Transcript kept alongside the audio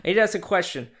I need to ask a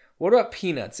question. What about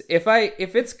peanuts? If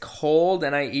it's cold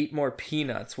and I eat more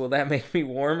peanuts, will that make me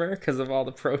warmer because of all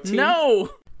the protein? No!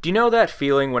 Do you know that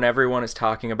feeling when everyone is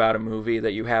talking about a movie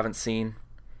that you haven't seen?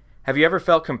 Have you ever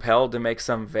felt compelled to make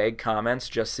some vague comments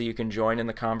just so you can join in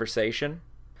the conversation?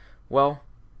 Well,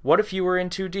 what if you were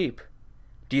in too deep?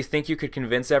 Do you think you could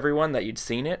convince everyone that you'd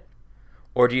seen it?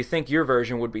 Or do you think your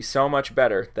version would be so much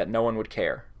better that no one would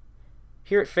care?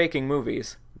 Here at Faking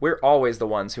Movies, we're always the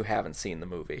ones who haven't seen the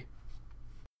movie.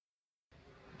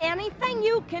 Anything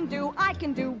you can do, I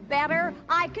can do better.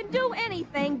 I can do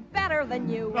anything better than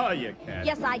you. No, you can't.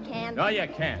 Yes, I can. No, you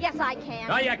can't. Yes, I can.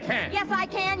 No, you can't. Yes, I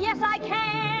can. Yes, I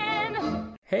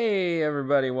can. Hey,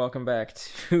 everybody, welcome back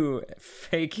to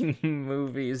Faking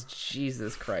Movies.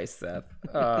 Jesus Christ, Seth.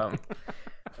 Oh,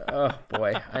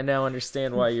 boy. I now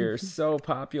understand why you're so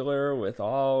popular with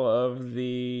all of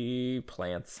the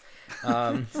plants.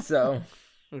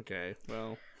 Okay,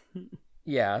 well...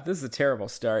 Yeah, this is a terrible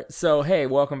start. So, hey,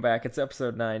 welcome back. It's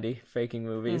episode 90, Faking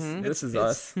Movies. Mm-hmm. This is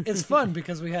us. It's fun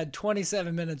because we had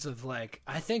 27 minutes of, I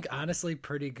think, honestly,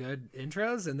 pretty good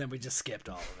intros, and then we just skipped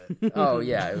all of it. Oh,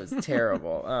 yeah, it was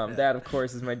terrible. That, of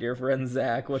course, is my dear friend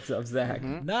Zach. What's up, Zach?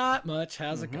 Mm-hmm. Not much.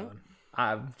 How's it going?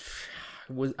 I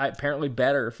was apparently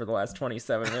better for the last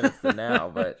 27 minutes than now,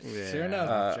 but Sure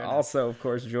enough. also, of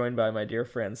course, joined by my dear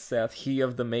friend Seth, he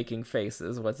of the making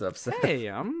faces. What's up, Seth? Hey,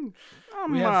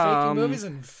 We have faking movies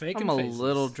and faking I'm faces. a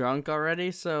little drunk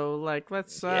already, so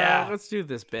let's do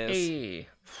this, biz. Hey.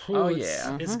 Ooh, Oh, it's-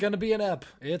 yeah. It's going to be an ep.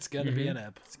 It's going to be an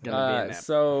ep. It's gonna be an ep.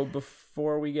 So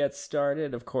before we get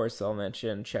started, of course, I'll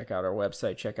mention check out our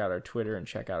website, check out our Twitter, and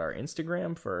check out our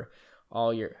Instagram for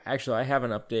all your... Actually, I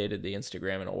haven't updated the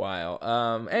Instagram in a while.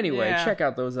 Anyway, Yeah. check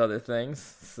out those other things.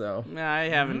 So I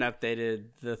haven't updated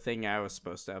the thing I was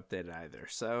supposed to update either.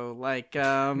 So,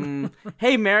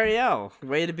 hey, Marielle,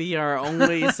 way to be our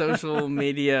only social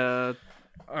media.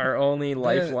 our only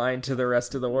lifeline to the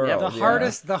rest of the world.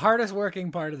 The hardest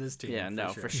working part of this team. Yeah, no,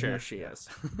 for sure she is.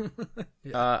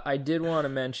 I did want to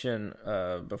mention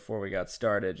before we got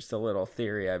started, just a little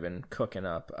theory I've been cooking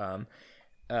up.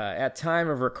 At time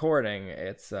of recording,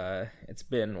 it's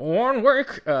been 1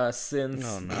 week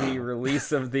since the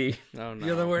release of the Oh no,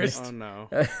 You're the worst. Oh no.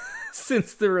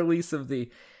 since the release of the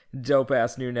dope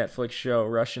ass new Netflix show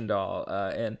Russian Doll,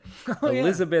 and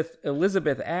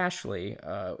Elizabeth Ashley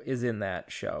is in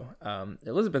that show.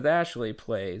 Elizabeth Ashley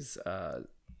plays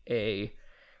a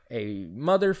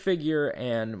mother figure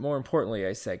and, more importantly,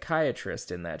 a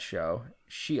psychiatrist in that show.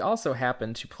 She also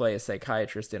happened to play a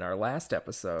psychiatrist in our last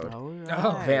episode,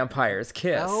 Vampire's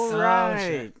Kiss. All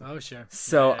right. Oh, sure.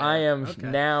 So Yeah, I am okay.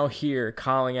 now here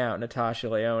calling out Natasha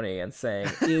Leone and saying,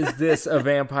 is this a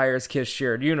Vampire's Kiss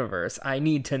shared universe? I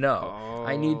need to know.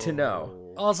 I need to know.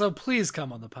 Also, please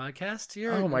come on the podcast.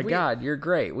 Oh my God, you're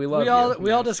great. We love you.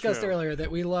 We all discussed true. earlier that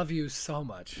we love you so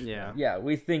much. Yeah. Yeah,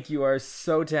 we think you are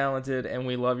so talented, and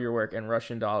we love your work, and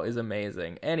Russian Doll is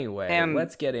amazing. Anyway, And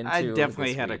let's get into I definitely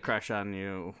this had a week. crush on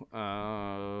you.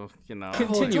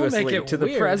 Continuously Don't make it to the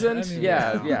weird. present. I mean,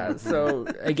 yeah. So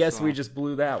I guess we just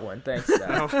blew that one. Thanks,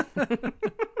 Seth.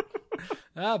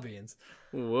 Beans.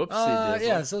 Whoopsie dizzle.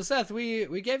 Yeah, so Seth,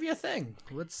 we gave you a thing.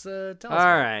 Let's tell us. All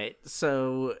right,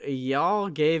 so y'all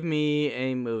gave me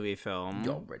a movie film.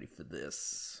 Y'all ready for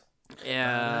this?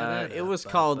 Yeah, it was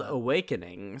called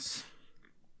Awakenings.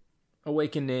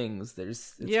 Awakenings.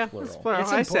 It's plural. It's plural.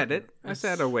 It's I said important. it. I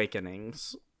said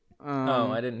Awakenings.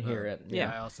 Oh, I didn't hear it.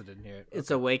 yeah. I also didn't hear it. It's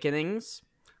Awakenings.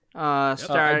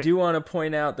 I do want to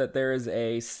point out that there is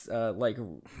a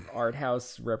art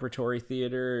house repertory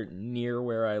theater near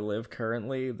where I live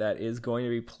currently that is going to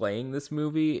be playing this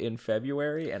movie in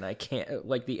February, and I can't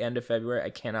the end of February.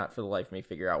 I cannot for the life of me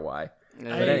figure out why.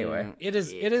 But anyway, it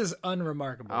is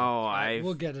unremarkable.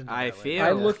 We'll get into that later. feel-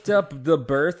 I looked up the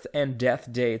birth and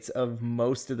death dates of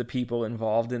most of the people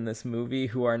involved in this movie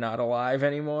who are not alive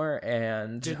anymore,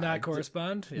 and Did not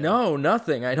correspond? Yeah. No,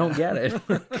 nothing. I don't get it.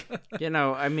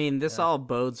 This all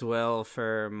bodes well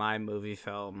for my movie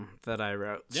film that I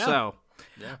wrote. Yeah.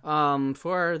 So,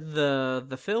 for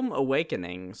the film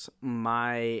Awakenings,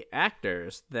 my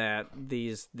actors that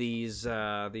these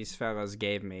fellas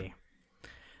gave me,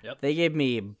 they gave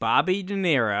me Bobby De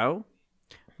Niro,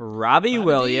 Robbie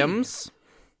Williams.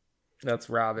 That's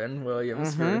Robin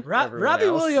Williams. Mm-hmm. For everyone Robbie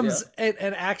else, Williams, yeah.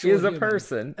 an actual He is a human.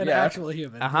 person. An yeah. actual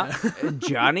human.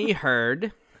 Johnny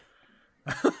Hurd.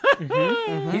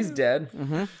 He's dead. He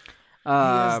is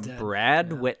dead.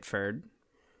 Brad Whitford.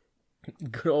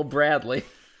 Good old Bradley.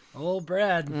 Old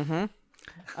Brad.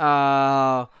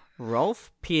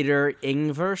 Rolf Peter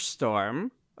Ingvar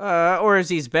Storm. Or as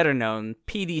he's better known,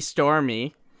 Petey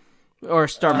Stormy. Or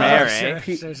Stormare. Sure.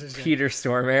 Peter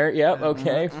Stormare. Yep.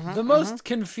 Okay. The most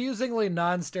confusingly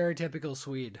non-stereotypical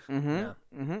Swede. Yeah.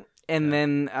 And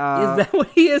then Is that what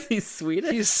he is? He's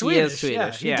Swedish. He's Swedish.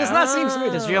 Swedish, He yeah. does not seem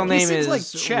Swedish. his real He name seems is like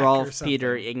Czech or Rolf something.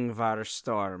 Peter Ingvar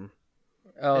Storm.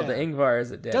 Oh, Yeah. the Ingvar is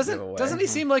a dead giveaway. Doesn't he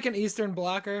seem like an Eastern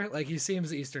Blocker? Like he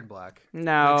seems Eastern Bloc.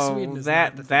 No, Like, Sweden is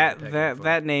not the thing to pick up for.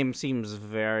 that name seems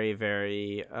very,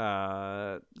 very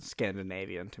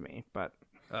Scandinavian to me. But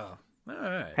Oh, all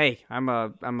right. hey, I'm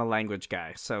a language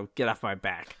guy, so get off my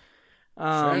back.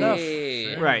 Fair enough.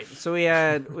 Hey. Right. So we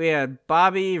had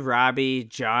Bobby, Robbie,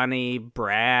 Johnny,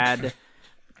 Brad,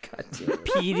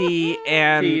 Petey,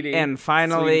 Petey. and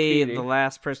finally Sweet Petey. the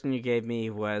last person you gave me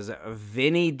was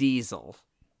Vinny Diesel.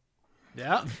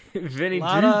 Yeah. Vinny.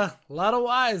 lot of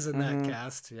Y's in that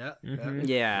cast. Yeah.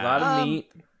 Yeah. A lot of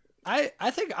meat.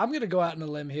 I think I'm gonna go out on a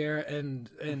limb here and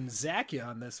zack you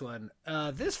on this one.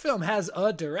 This film has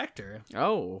a director,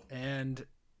 Oh. and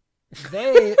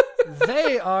they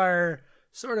are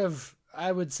sort of,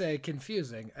 I would say,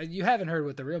 confusing. You haven't heard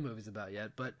what the real movie's about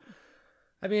yet, but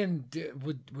I mean,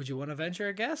 would you want to venture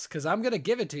a guess? Because I'm gonna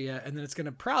give it to you, and then it's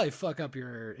gonna probably fuck up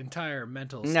your entire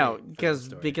mental state. No, for the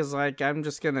story. because like I'm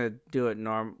just gonna do it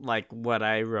like what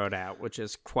I wrote out, which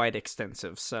is quite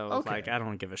extensive. So Okay. like I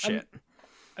don't give a shit.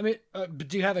 I mean, but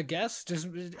do you have a guess? Just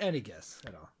any guess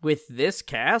at all? With this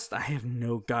cast, I have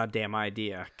no goddamn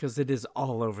idea because it is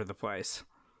all over the place.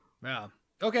 Yeah.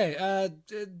 Okay.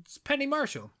 It's Penny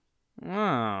Marshall.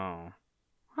 Oh.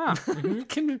 Huh.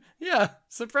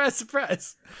 Surprise,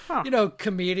 surprise. Huh. You know,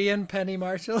 comedian Penny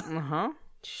Marshall. Uh-huh.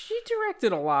 She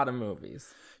directed a lot of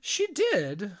movies. She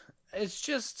did. It's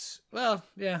just, well,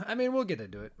 yeah. I mean, we'll get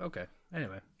into it. Okay.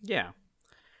 Anyway. Yeah.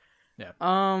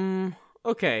 Yeah.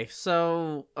 Okay,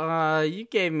 so you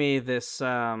gave me this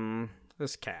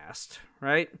this cast,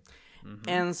 right?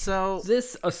 And so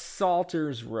This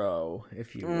Assaulters Row,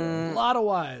 if you will. A lot of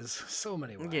Y's. So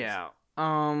many Y's. yeah.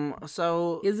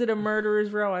 So Is it a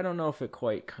murderer's row? I don't know if it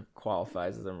quite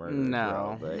qualifies as a murderer's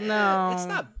row. But no. It's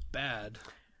not bad.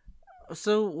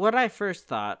 So what I first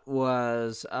thought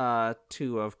was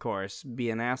to, of course, be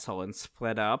an asshole and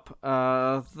split up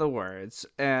the words,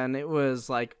 and it was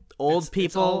like old people,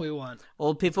 It's all we want.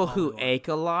 old people who ache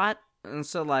a lot, and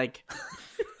so like,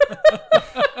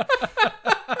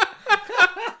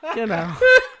 you know,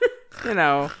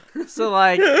 so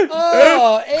like,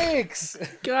 Oh, aches.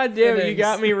 God damn it, you Thanks.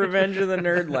 got me Revenge of the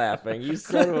Nerd laughing. You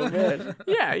son of a bitch.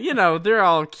 yeah, they're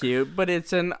all cute, but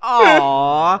it's an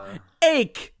aw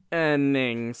ache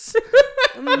endings.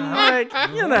 Like,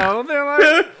 they're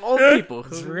like old people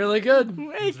It's who really good.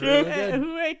 ache, really good.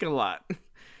 who ache a lot.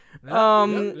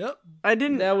 Yep. I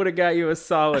didn't. That would have got you a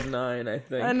solid 9, I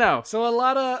think. I know. So a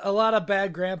lot of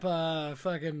bad grandpa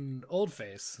fucking old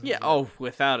face. Yeah. Oh,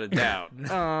 without a doubt.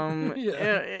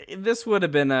 This would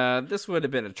have been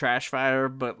a trash fire,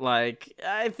 but like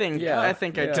I think I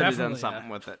could have done Definitely, something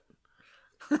with it.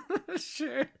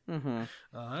 Sure.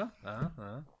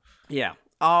 Yeah.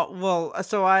 Well,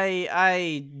 so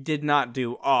I did not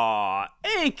do akenings.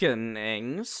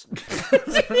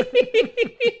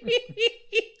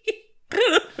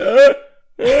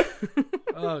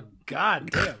 Oh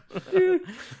God damn.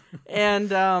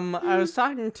 And I was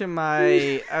talking to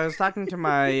my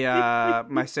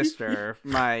my sister,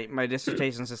 my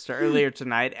dissertation sister earlier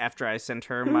tonight after I sent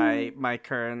her my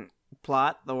current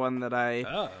plot, the one that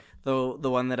I the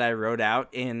one that I wrote out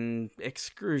in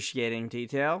excruciating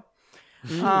detail.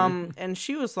 And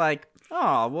she was like,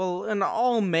 "Oh, well, an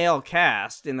all-male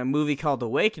cast in a movie called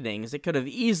Awakenings, it could have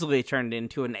easily turned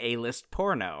into an A-list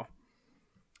porno."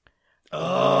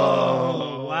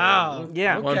 Oh wow.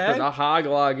 Yeah. One for Okay. the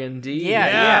hoglog, indeed.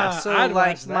 Yeah. So I'd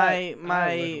like watch that. I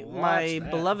my would watch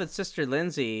that. beloved sister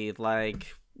Lindsay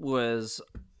was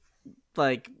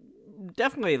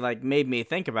definitely made me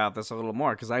think about this a little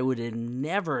more, because I would have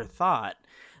never thought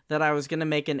that I was gonna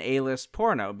make an A-list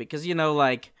porno, because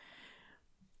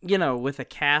with a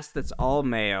cast that's all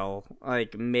male,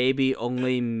 maybe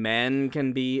only men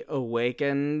can be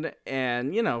awakened,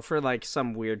 and for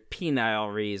some weird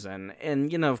penile reason,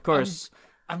 and of course.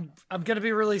 I'm gonna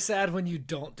be really sad when you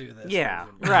don't do this. Yeah,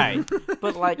 right.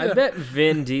 But I bet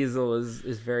Vin Diesel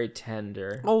is very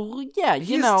tender. oh yeah,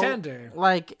 He's tender.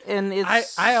 And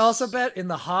it's I also bet in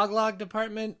the hoglog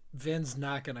department, Vin's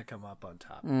not gonna come up on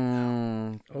top.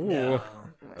 Ooh.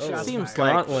 Shots seems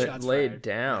fired. Gauntlet Shots laid fired.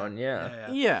 down,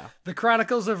 yeah. yeah. The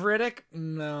Chronicles of Riddick?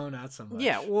 No, not so much.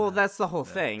 Yeah, well, that's the whole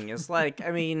thing. It's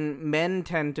men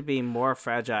tend to be more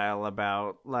fragile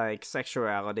about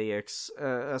sexuality,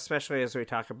 especially as we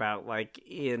talk about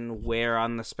in where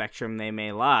on the spectrum they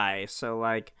may lie. So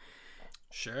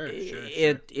Sure.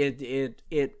 It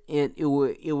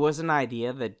was an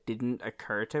idea that didn't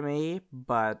occur to me,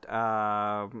 but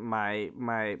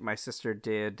my sister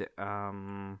did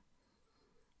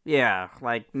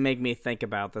make me think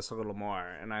about this a little more,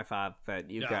 and I thought that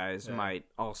you guys might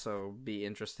also be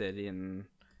interested in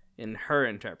her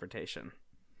interpretation.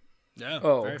 Yeah.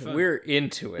 Oh, very fun. we're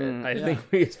into it. I think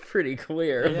it's pretty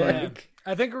clear. Yeah. Like,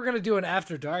 I think we're gonna do an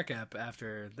After Dark app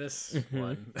after this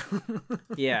one.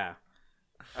 Yeah.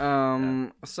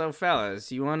 So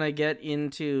fellas, you want to get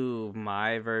into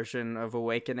my version of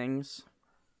Awakenings?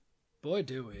 Boy,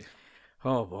 do we.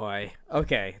 Oh boy.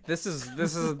 Okay. This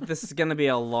is gonna be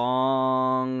a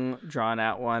long, drawn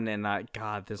out one, and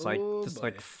there's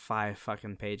like 5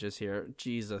 fucking pages here.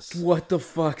 Jesus. what the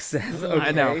fuck, Seth? Okay.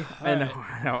 I know.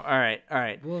 All right.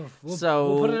 We'll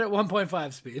So put it at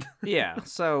 1.5 speed. yeah.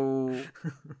 So,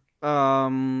 all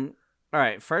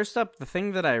right. First up, the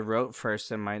thing that I wrote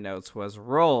first in my notes was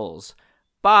roles.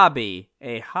 Bobby,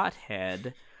 a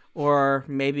hothead, or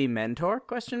maybe mentor?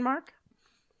 Question mark.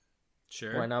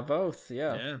 Sure. Why not both?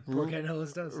 Yeah. Yeah. Poor Ken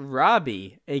Hillis does.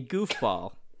 Robbie, a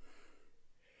goofball.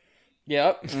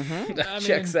 Yep. That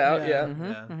checks out. Yeah.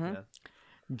 Yeah.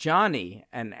 Johnny,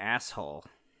 an asshole.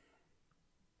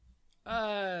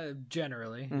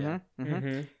 Generally. Mm-hmm.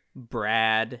 Yeah.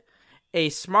 Brad, a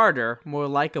smarter, more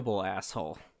likable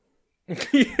asshole.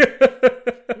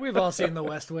 We've all seen The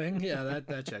West Wing. Yeah,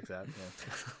 that checks out.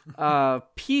 Yeah.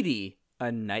 Petey,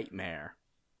 a nightmare.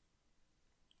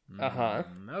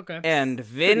 Okay. And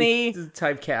Vinny. This is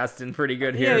typecasting pretty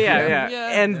good here. Yeah.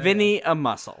 And Vinny, a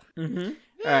muscle. Mm-hmm.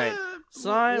 All right.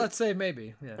 So let's say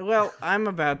maybe. Yeah. Well, I'm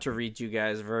about to read you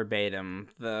guys verbatim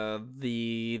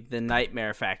the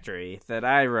Nightmare Factory that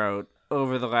I wrote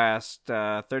over the last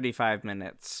 35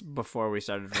 minutes before we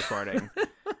started recording.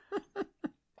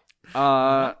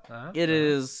 It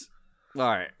is all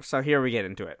right. So here we get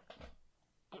into it.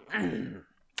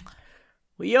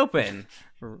 We open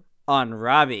on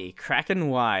Robbie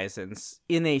cracking wise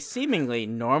in a seemingly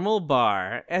normal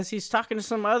bar as he's talking to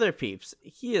some other peeps.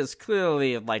 He is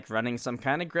clearly like running some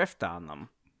kind of grift on them.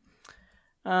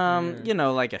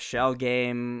 Like a shell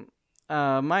game.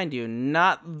 Mind you,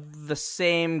 not the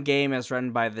same game as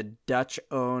run by the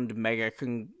Dutch-owned mega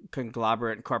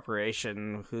conglomerate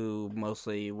corporation who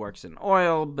mostly works in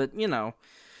oil, but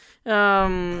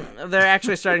they're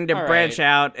actually starting to branch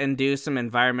out and do some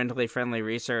environmentally friendly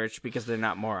research because they're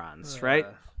not morons, right?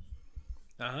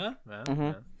 Yeah.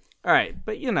 All right,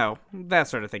 but that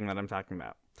sort of thing that I'm talking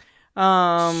about.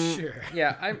 Sure.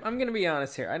 Yeah, I'm gonna be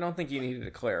honest here. I don't think you needed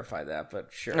to clarify that, but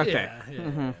sure. Okay.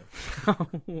 Yeah.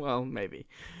 Well, maybe.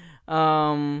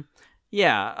 The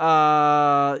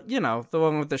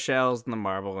one with the shells and the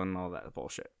marble and all that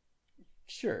bullshit.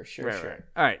 Sure. Right.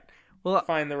 All right. Well,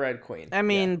 Find the Red Queen.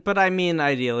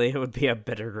 Ideally, it would be a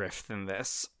better grift than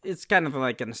this. It's kind of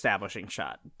like an establishing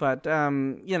shot. But,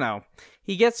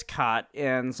 he gets caught,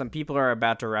 and some people are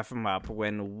about to rough him up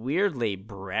when, weirdly,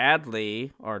 Brad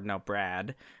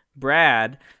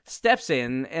steps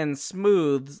in and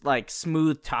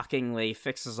smooth-talkingly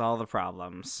fixes all the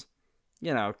problems.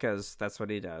 Because that's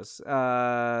what he does.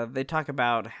 They talk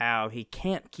about how he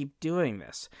can't keep doing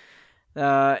this.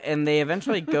 And they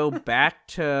eventually go back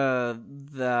to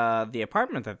the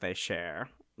apartment that they share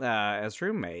as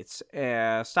roommates,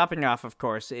 stopping off, of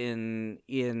course,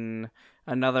 in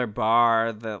another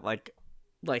bar that like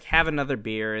have another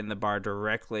beer in the bar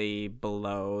directly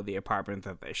below the apartment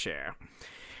that they share.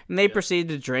 And they proceed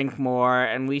to drink more,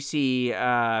 and we see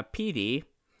Petey.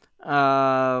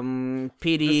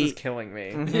 This is killing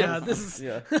me. Yeah, this is.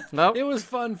 Yeah. Well, It was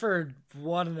fun for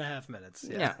 1.5 minutes.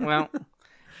 yeah. Well.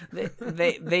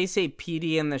 They say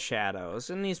Petey in the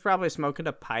shadows, and he's probably smoking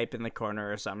a pipe in the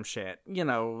corner or some shit,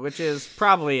 which is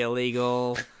probably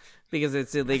illegal because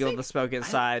it's illegal to smoke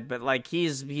inside. But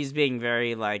he's being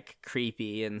very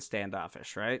creepy and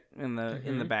standoffish, right? In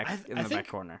the back back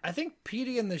corner. I think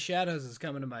Petey in the Shadows is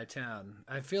coming to my town.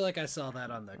 I feel like I saw that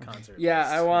on the concert. Yeah,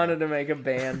 list. I wanted to make a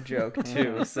band joke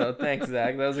too, so thanks,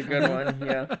 Zach. That was a good one.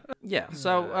 Yeah. Yeah,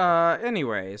 so,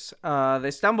 anyways,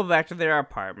 they stumble back to their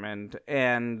apartment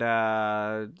and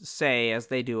say, as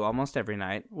they do almost every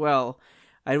night, well,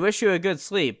 I wish you a good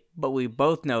sleep, but we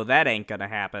both know that ain't gonna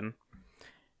happen.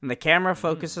 And the camera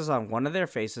focuses on one of their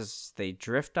faces. They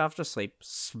drift off to sleep.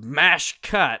 Smash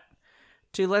cut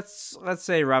to, let's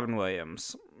say, Robin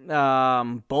Williams,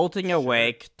 bolting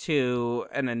awake to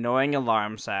an annoying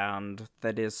alarm sound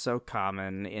that is so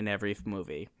common in every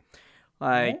movie.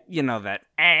 That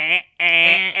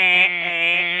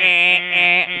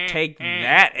take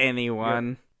that,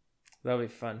 anyone. That'll be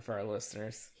fun for our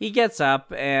listeners. He gets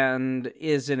up and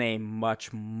is in a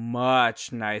much,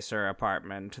 much nicer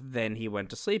apartment than he went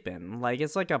to sleep in. Like,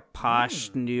 it's like a posh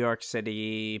New York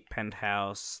City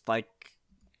penthouse. Like,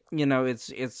 you know,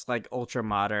 it's like ultra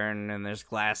modern, and there's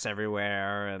glass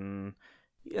everywhere, and,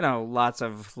 you know, lots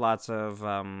of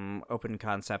open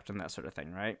concept and that sort of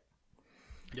thing, right?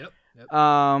 Yep.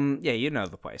 Yeah, you know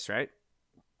the place, right?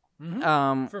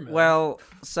 Well,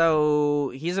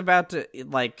 so he's about to,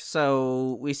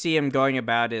 so we see him going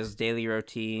about his daily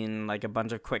routine, like a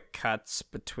bunch of quick cuts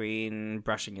between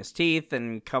brushing his teeth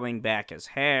and combing back his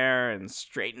hair and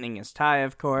straightening his tie,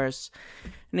 of course.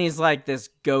 And he's like this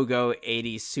go-go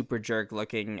 80s super jerk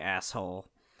looking asshole.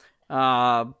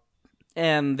 And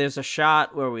there's a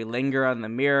shot where we linger on the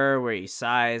mirror where he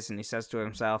sighs and he says to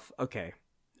himself, okay,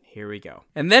 here we go.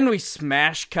 And then we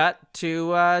smash cut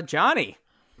to Johnny.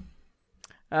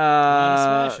 A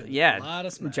lot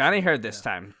of smashing. Johnny heard this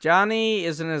time. Johnny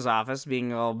is in his office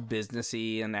being all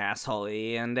businessy and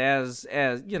assholey, and as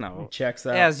you know, checks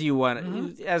out as you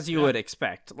would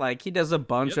expect. Like, he does a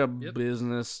bunch of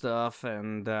business stuff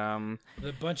and a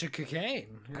bunch of cocaine.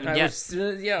 Yes.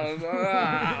 Damn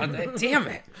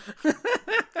it.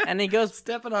 And he goes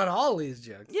Stepping on all these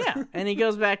jokes. Yeah, and he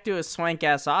goes back to his swank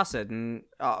ass office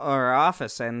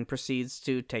and proceeds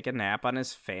to take a nap on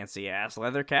his fancy ass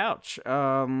leather couch.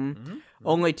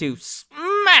 Only to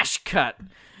smash cut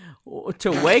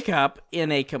to wake up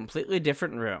in a completely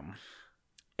different room.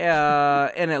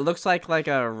 And it looks like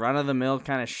a run of the mill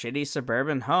kind of shitty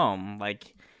suburban home.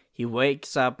 Like, he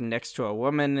wakes up next to a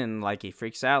woman and he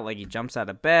freaks out, he jumps out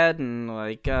of bed and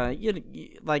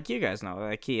you guys know,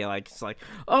 it's like,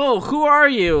 oh, who are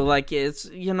you? It's,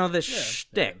 this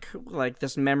shtick,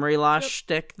 this memory loss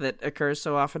shtick that occurs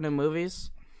so often in movies.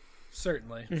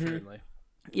 Certainly.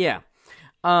 Yeah.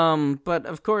 But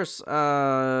of course,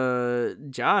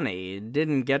 Johnny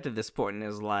didn't get to this point in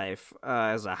his life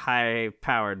as a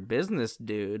high-powered business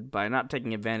dude by not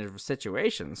taking advantage of a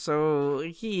situation. So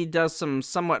he does some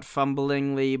somewhat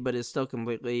fumblingly, but is still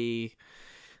completely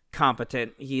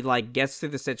competent. He gets through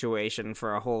the situation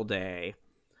for a whole day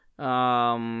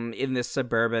in this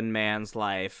suburban man's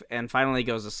life, and finally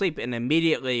goes to sleep, and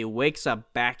immediately wakes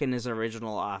up back in his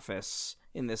original office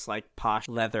in this posh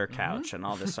leather couch and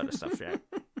all this sort of stuff. Yeah.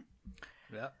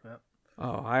 Yep.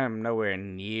 Oh, I am nowhere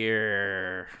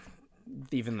near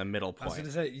even the middle point. I was going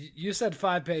to say, you said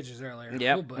 5 pages earlier.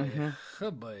 Yep.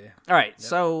 Oh boy. All right. Yep.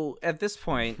 So at this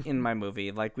point in my movie,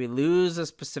 we lose a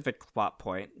specific plot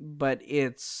point, but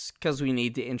it's because we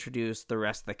need to introduce the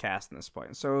rest of the cast in this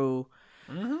point. So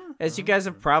as you guys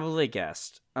have probably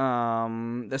guessed,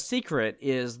 the secret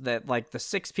is that the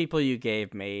 6 people you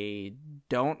gave me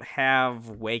don't have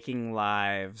waking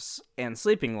lives and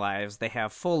sleeping lives. They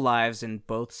have full lives in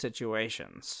both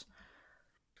situations.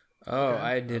 Oh, okay.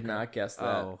 I did not guess that.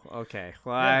 Oh, okay.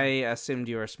 Well, yeah. I assumed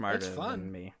you were smarter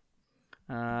than me.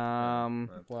 When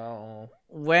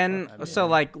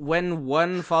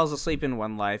one falls asleep in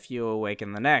one life, you awake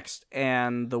in the next,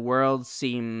 and the world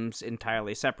seems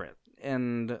entirely separate.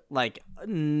 And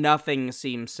nothing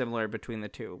seems similar between the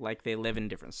two. They live in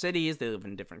different cities, they live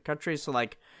in different countries. So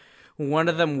one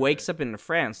of them wakes up in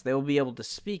France, they will be able to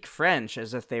speak French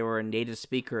as if they were a native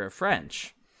speaker of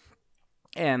French.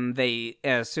 And they,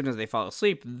 as soon as they fall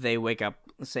asleep, they wake up,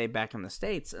 say, back in the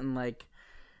States, and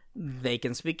they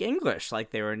can speak English,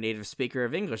 they were a native speaker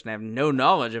of English, and have no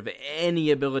knowledge of any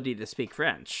ability to speak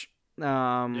French.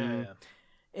 And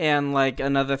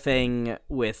another thing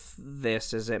with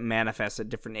this is it manifests at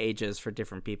different ages for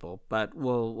different people, but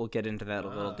we'll get into that a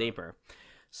little deeper.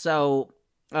 So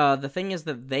the thing is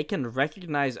that they can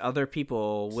recognize other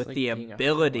people with the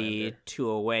ability to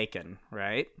awaken,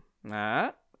 right?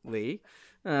 Lee,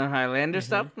 Highlander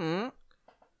stuff.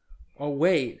 Oh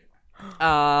wait.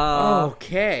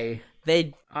 Okay.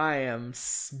 I am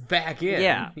back in.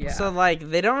 Yeah. So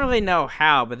they don't really know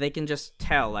how, but they can just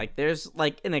tell. There's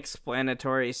an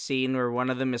explanatory scene where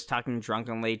one of them is talking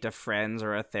drunkenly to friends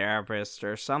or a therapist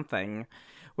or something,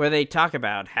 where they talk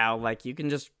about how you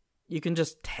can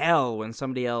just tell when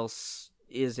somebody else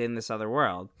is in this other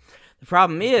world. The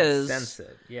problem is sense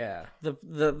it. Yeah.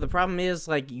 The problem is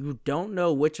you don't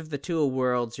know which of the two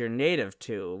worlds you're native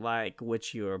to,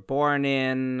 which you were born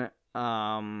in.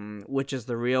 Which is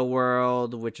the real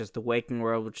world, which is the waking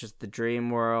world, which is the dream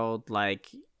world.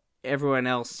 Everyone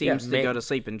else seems to go to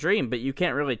sleep and dream, but you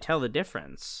can't really tell the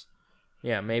difference.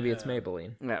 Yeah, maybe it's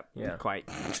Maybelline. Yeah, quite.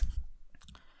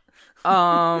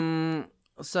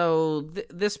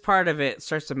 this part of it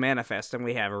starts to manifest, and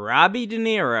we have Robbie De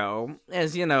Niro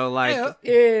as, like...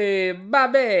 Hey,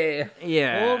 Bobby!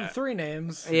 Yeah. Old 3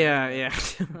 names. Yeah.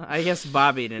 I guess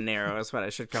Bobby De Niro is what I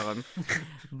should call him.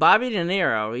 Bobby De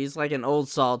Niro, he's like an old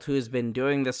salt who's been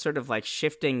doing this sort of like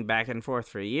shifting back and forth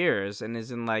for years, and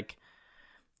is in like...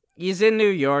 He's in New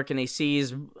York, and he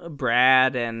sees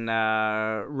Brad and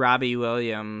Robbie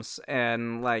Williams,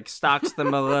 and like stalks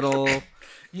them a little.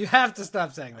 You have to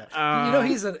stop saying that.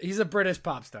 He's a British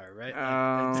pop star,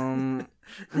 right?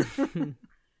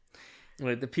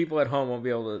 Wait, the people at home won't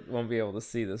be able to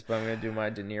see this, but I'm gonna do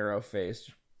my De Niro face.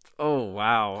 Oh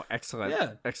wow! Excellent.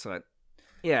 Yeah. Excellent.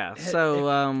 Yeah.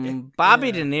 So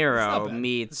Bobby De Niro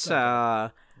meets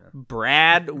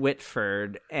Brad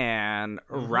Whitford and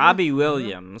Robbie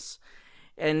Williams,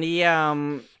 and he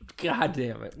God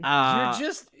damn it!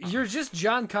 You're just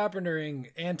John Carpentering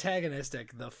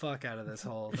antagonistic the fuck out of this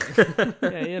whole thing.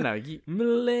 Yeah,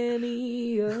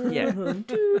 Millennium. Yeah.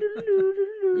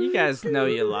 You guys know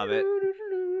you love it.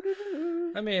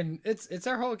 I mean, it's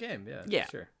our whole game. Yeah.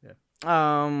 Sure. Yeah.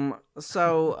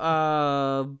 So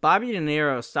Bobby De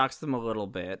Niro stalks them a little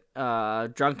bit,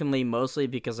 drunkenly, mostly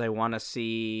because I want to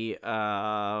see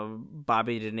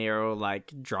Bobby De Niro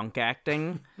like drunk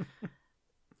acting.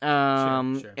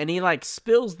 Sure. And he like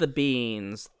spills the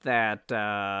beans that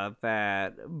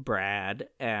Brad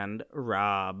and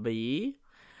Robbie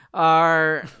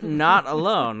are not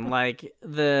alone. Like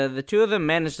the two of them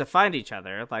managed to find each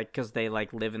other, like because they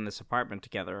like live in this apartment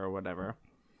together or whatever.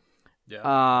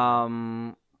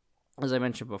 Yeah. As I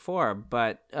mentioned before,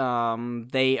 but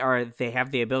they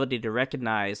have the ability to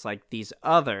recognize like these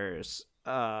others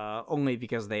only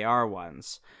because they are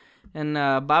ones. And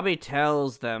Bobby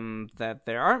tells them that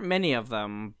there aren't many of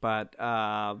them, but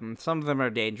some of them are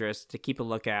dangerous, to keep a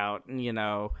lookout, and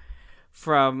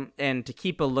to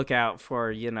keep a lookout for,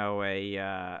 a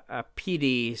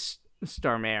PD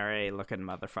Stormare looking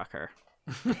motherfucker.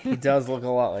 He does look a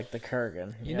lot like the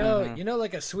Kurgan. You know,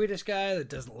 like a Swedish guy that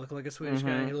doesn't look like a Swedish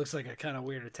guy. He looks like a kind of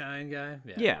weird Italian guy.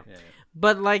 Yeah.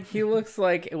 But like he looks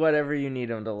like whatever you need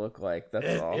him to look like.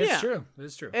 That's all. It's true.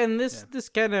 It's true. And this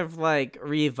kind of like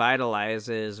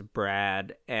revitalizes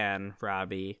Brad and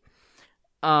Robbie.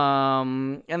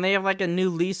 And they have like a new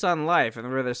lease on life,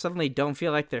 and where they suddenly don't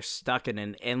feel like they're stuck in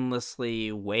an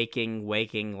endlessly waking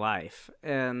life.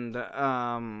 And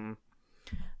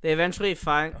they eventually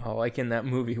find... Oh, like in that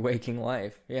movie Waking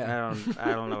Life. Yeah.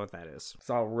 I don't know what that is.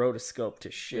 It's all rotoscope to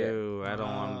shit. Ooh, I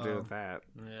don't want to do that.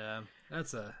 Yeah,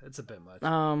 it's a bit much.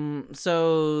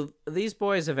 So these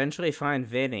boys eventually find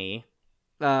Vinny,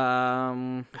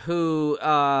 who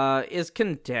is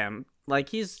content. Like,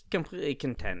 he's completely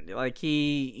content. Like,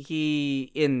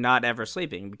 he in not ever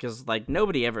sleeping, because, like,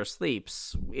 nobody ever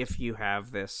sleeps if you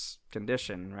have this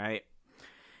condition, right?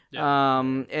 Yeah.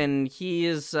 And he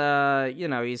is,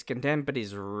 he's content, but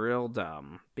he's real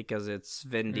dumb because it's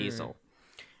Vin Diesel.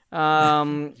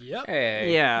 Yep.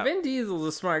 Hey, yeah. Vin Diesel's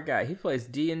a smart guy. He plays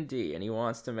D&D, and he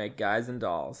wants to make guys and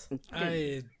dolls.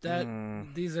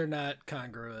 These are not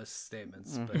congruous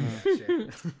statements, but yeah, sure.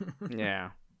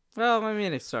 Yeah. Well, I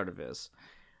mean, it sort of is.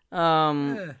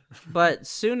 But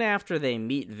soon after they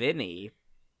meet Vinny,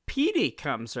 Petey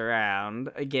comes around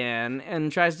again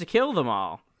and tries to kill them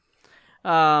all.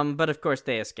 But of course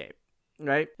they escape,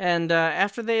 right? And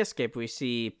after they escape, we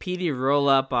see Petey roll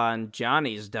up on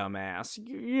Johnny's dumbass.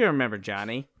 You remember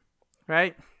Johnny,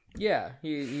 right? Yeah,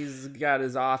 he's got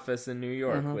his office in New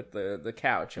York with the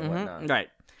couch and whatnot. Right.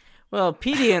 Well,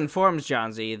 Petey informs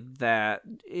Johnny that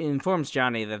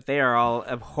they are all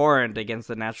abhorrent against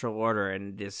the natural order,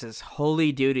 and it's his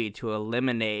holy duty to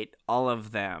eliminate all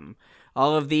of them,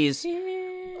 all of these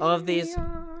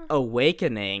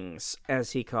awakenings,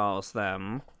 as he calls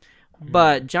them.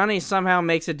 But Johnny somehow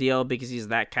makes a deal because he's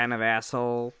that kind of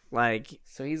asshole. Like,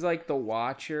 so he's like the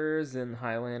Watchers in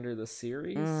Highlander the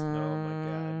series.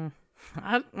 Oh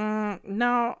my god!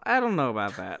 No, I don't know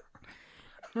about that.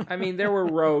 I mean, there were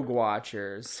rogue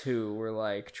Watchers who were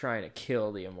like trying to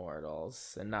kill the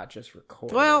Immortals and not just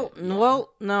record. Well,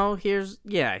 no. Here's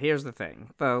the thing.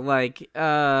 Though, like,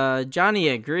 Johnny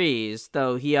agrees,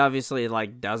 though he obviously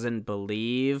like doesn't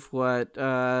believe what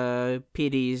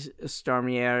P.D.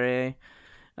 Stormiere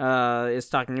is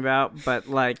talking about. But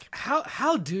like,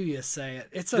 how do you say it?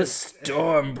 It's the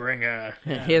Stormbringer.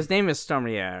 His name is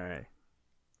Stormiere.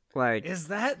 Like, is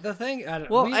that the thing?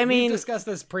 We discussed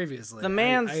this previously. The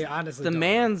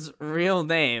man's real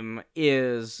name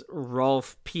is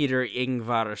Rolf Peter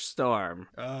Ingvar Storm.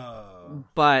 Oh,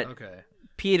 but okay.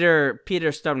 Peter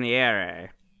Stormiere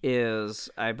is,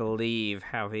 I believe,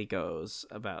 how he goes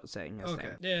about saying his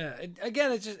name. Yeah.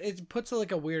 Again, it puts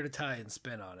like a weird Italian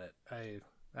spin on it.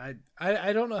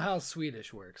 I don't know how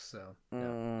Swedish works, so.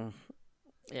 No.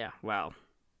 Yeah. Well.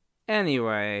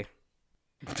 Anyway.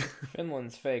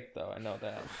 Finland's fake, though. I know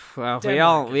that. Well,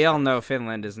 Denmark we all know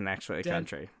Finland isn't actually a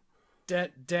country.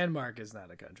 Denmark is not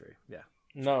a country. Yeah.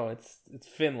 No, it's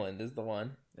Finland is the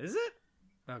one. Is it?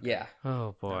 Okay. Yeah.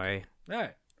 Oh boy. All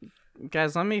right.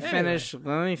 Guys, let me finish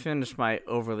my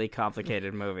overly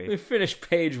complicated We movie. finished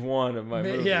page 1 of my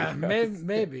movie. Yeah,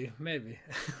 maybe.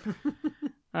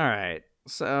 All right.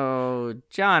 So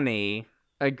Johnny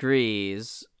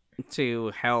agrees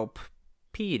to help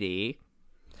Petey.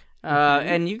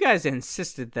 And you guys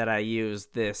insisted that I use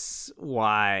this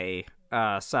Y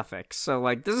suffix. So,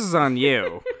 like, this is on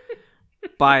you,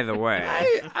 by the way.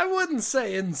 I wouldn't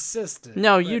say insisted.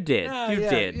 No, you did. You yeah,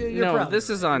 did. you're No, probably this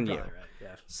is right. on You're you. probably right,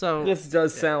 yeah. So This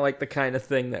does sound like the kind of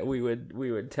thing that we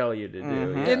would tell you to do.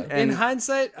 Mhm. Yeah. In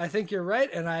hindsight, I think you're right,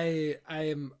 and I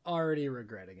am already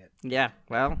regretting it. yeah,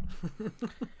 well.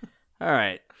 All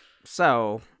right.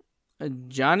 So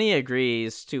Johnny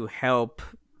agrees to help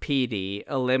Petey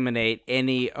eliminate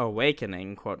any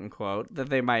awakening, quote unquote, that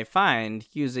they might find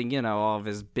using, all of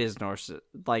his business,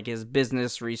 like his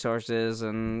business resources,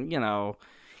 and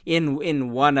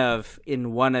in one of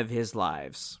his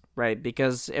lives, right?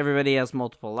 Because everybody has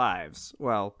multiple lives.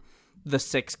 Well, the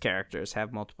 6 characters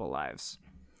have multiple lives.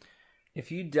 If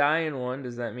you die in one,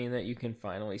 does that mean that you can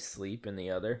finally sleep in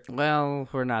the other? Well,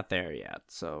 we're not there yet,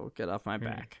 so get off my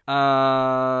back.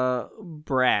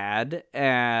 Brad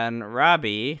and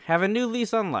Robbie have a new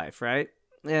lease on life, right?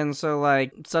 And so,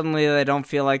 like, suddenly they don't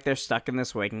feel like they're stuck in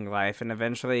this waking life, and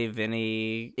eventually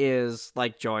Vinny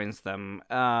joins them.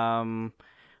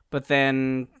 But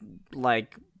then,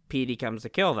 like, Petey comes to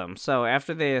kill them. So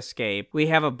after they escape, we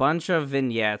have a bunch of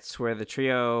vignettes where the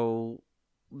trio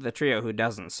who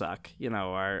doesn't suck,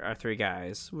 our 3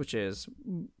 guys, which is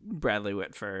Bradley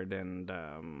Whitford and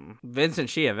Vincent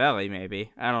Schiavelli,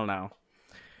 maybe. I don't know.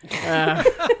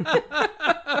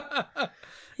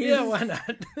 Yeah, why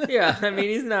not? Yeah, I mean,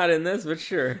 he's not in this, but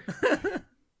sure.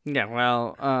 Yeah,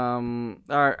 well,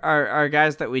 our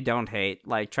guys that we don't hate,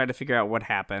 like, try to figure out what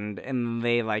happened, and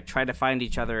they, like, try to find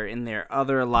each other in their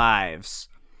other lives.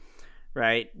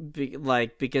 Right,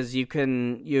 because you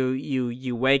can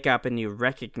you wake up and you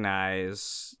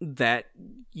recognize that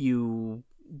you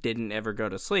didn't ever go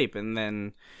to sleep, and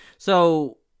then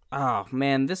oh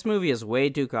man, this movie is way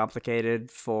too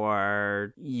complicated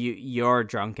for your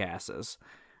drunk asses.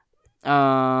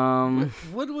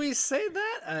 Would we say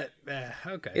that?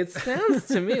 Okay. It sounds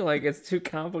to me like it's too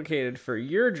complicated for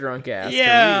your drunk ass to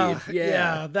read.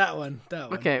 Yeah, that one.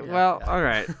 Okay, Yeah, well, yeah. all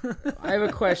right. I have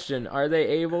a question. Are they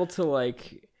able to,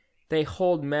 like, they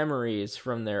hold memories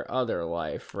from their other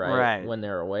life, right? Right. When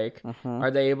they're awake. Mhm.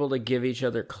 Are they able to give each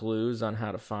other clues on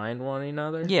how to find one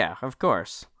another? Yeah, of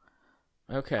course.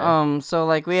 Okay. So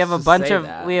like we have a So bunch say of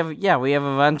that. we have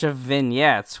a bunch of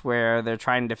vignettes where they're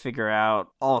trying to figure out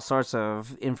all sorts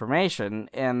of information,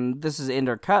 and this is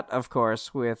intercut, of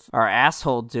course, with our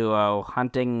asshole duo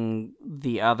hunting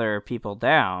the other people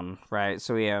down, right?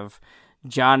 So we have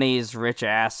Johnny's rich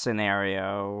ass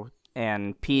scenario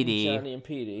and Petey.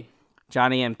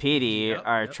 Johnny and Petey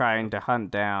are trying to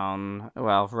hunt down.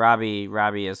 Well, Robbie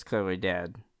is clearly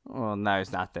dead. Well, no,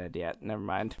 he's not dead yet. Never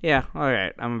mind. Yeah, all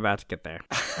right. I'm about to get there.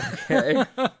 Okay.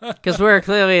 Because we're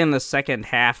clearly in the second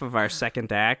half of our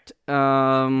second act.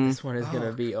 This one is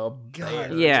gonna be a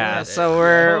bear. Yeah. So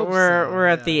we're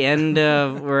at the end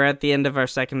of our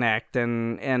second act,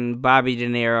 and Bobby De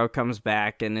Niro comes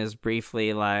back and is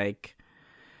briefly like,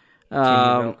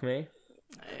 Can you milk me?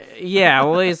 yeah,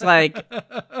 well, he's like,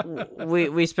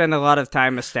 we spend a lot of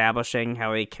time establishing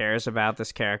how he cares about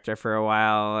this character for a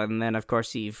while, and then of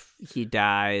course he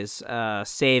dies,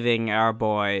 saving our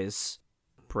boys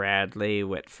Bradley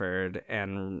Whitford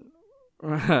and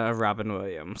Robin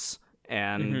Williams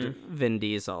and Vin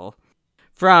Diesel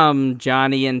from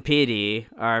Johnny and Petey,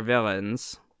 our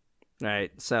villains.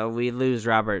 Right, so we lose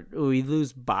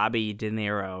Bobby De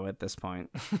Niro at this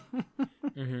point.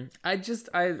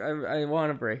 I want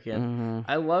to break in.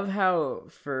 I love how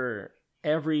for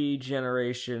every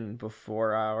generation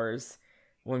before ours,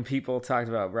 when people talked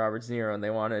about Robert De Niro and they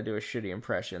wanted to do a shitty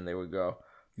impression, they would go,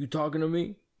 "You talking to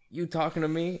me? You talking to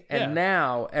me?" And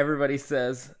now everybody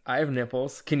says, "I have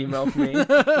nipples. Can you milk me?"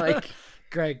 Like,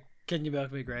 Greg, can you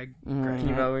milk me, Greg? can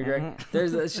you milk me, Greg?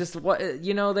 It's just what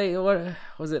what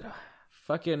was it?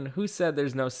 Fucking who said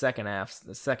there's no second acts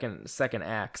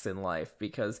in life,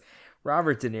 because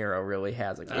Robert De Niro really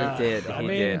has a good. He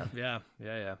did.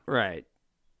 Yeah. Right.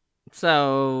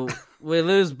 So we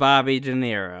lose Bobby De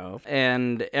Niro,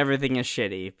 and everything is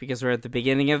shitty because we're at the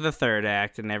beginning of the third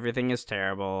act, and everything is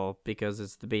terrible because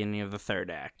it's the beginning of the third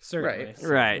act. Certainly. Right. So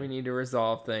Right. We need to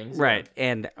resolve things. Right.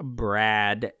 And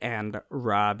Brad and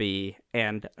Robbie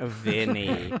and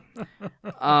Vinny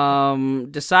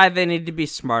decide they need to be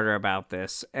smarter about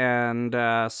this. And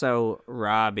so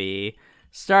Robbie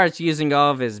starts using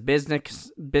all of his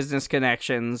business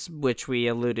connections, which we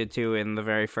alluded to in the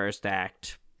very first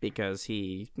act, because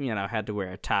he, had to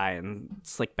wear a tie and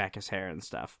slick back his hair and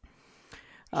stuff.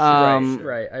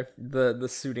 Right. The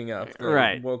suiting up.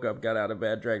 Right. Woke up, got out of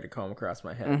bed, dragged a comb across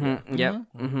my head. Mm-hmm. Yep.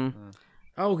 Mm-hmm.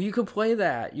 Oh, you could play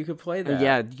that.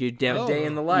 Yeah, you Day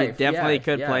in the Life. You definitely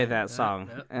could yeah. play that song,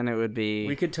 and it would be.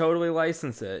 We could totally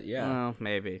license it. Yeah. Well,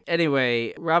 maybe.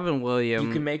 Anyway, Robin Williams.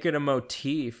 You can make it a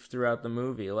motif throughout the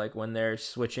movie, like when they're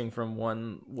switching from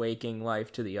one waking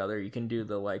life to the other. You can do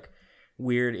the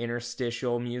weird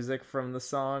interstitial music from the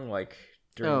song,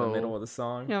 during the middle of the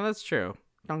song. Yeah, that's true.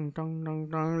 Dong dong dong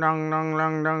dong dong dong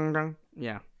dong dong dong.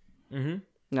 Yeah. Mm-hmm.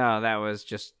 No, that was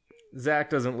just. Zach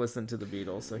doesn't listen to the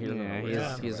Beatles, so he doesn't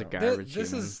know. He's a garbage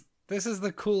This human. this is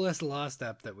the coolest Lost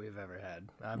Ep that we've ever had.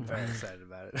 I'm very excited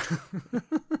about it.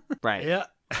 Right. Yeah.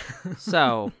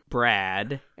 So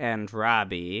Brad and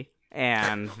Robbie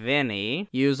and Vinny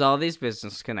use all these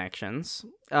business connections.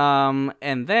 And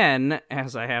then,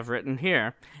 as I have written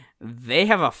here, they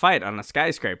have a fight on a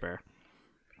skyscraper.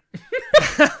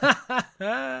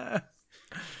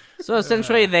 So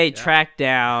essentially, they track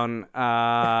down.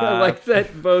 I like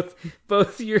that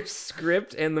both your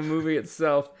script and the movie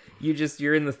itself.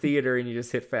 You're in the theater and you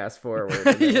just hit fast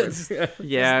forward.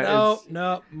 Yeah.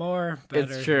 No, more.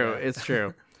 Better. It's true. Yeah. It's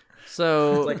true.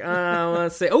 So I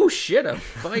want to say, oh shit, a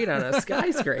fight on a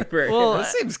skyscraper. Well, That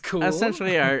seems cool.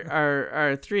 essentially,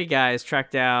 our three guys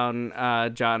track down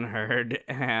John Hurd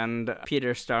and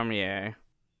Peter Stormare.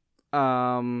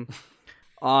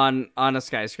 On a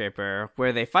skyscraper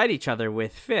where they fight each other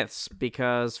with fists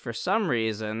because for some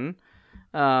reason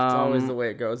It's always the way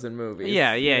it goes in movies.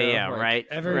 Right.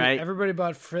 Everybody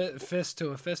bought fist to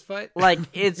a fist fight. Like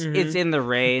it's in the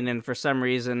rain, and for some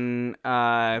reason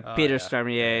Peter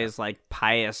Stormare's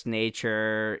pious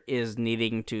nature is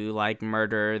needing to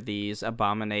murder these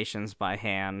abominations by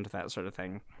hand, that sort of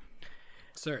thing.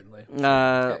 Certainly.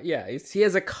 He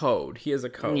has a code.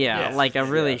 Yeah, Yes. A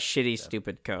really shitty,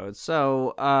 stupid code.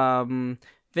 So,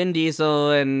 Vin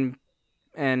Diesel and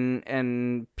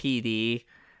PD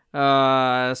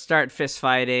start fist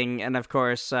fighting, and of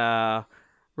course,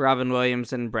 Robin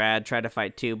Williams and Brad try to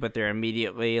fight too, but they're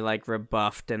immediately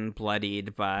rebuffed and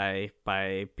bloodied by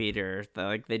Peter.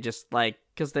 They just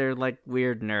because they're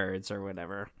weird nerds or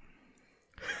whatever.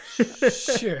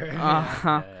 Sure.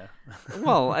 Uh-huh.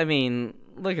 Well, I mean,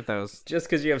 look at those. Just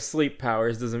because you have sleep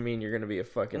powers doesn't mean you're going to be a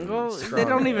fucking They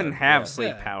don't even have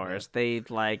sleep Yeah. powers. They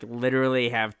literally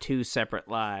have two separate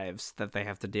lives that they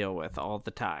have to deal with all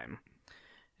the time,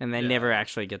 and they never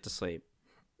actually get to sleep.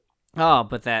 Oh,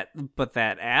 but that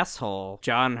asshole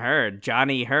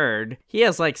Johnny Hurd, he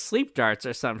has sleep darts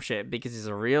or some shit because he's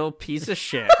a real piece of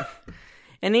shit.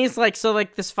 And he's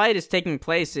this fight is taking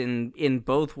place in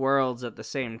both worlds at the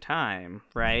same time,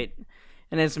 right?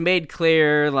 And it's made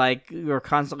clear, we're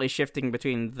constantly shifting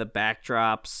between the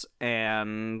backdrops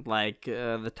and,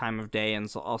 the time of day and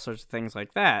all sorts of things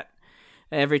like that.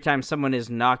 Every time someone is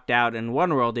knocked out in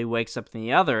one world, he wakes up in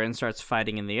the other and starts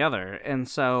fighting in the other. And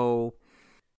so...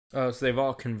 Oh, so they've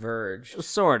all converged.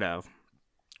 Sort of.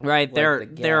 Right,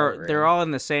 they're all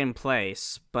in the same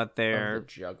place, but they're... the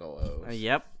Juggalos.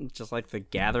 Yep, just like the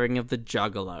gathering of the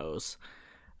Juggalos.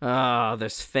 Oh,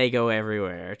 there's Faygo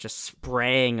everywhere, just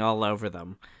spraying all over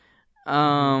them.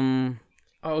 Oh,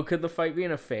 could the fight be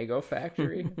in a Faygo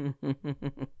factory?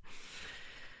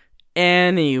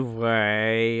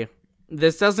 Anyway,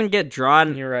 this doesn't get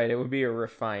drawn... You're right, it would be a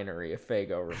refinery, a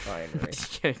Faygo refinery.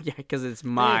 Yeah, because it's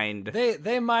mined.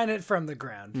 They mine it from the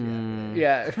ground.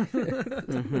 Yeah.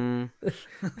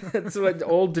 That's what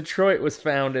old Detroit was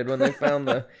founded when they found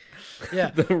the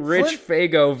rich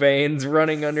Faygo veins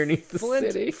running underneath the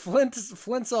city.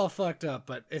 Flint's all fucked up,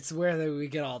 but it's where we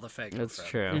get all the Faygo That's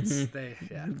from. true.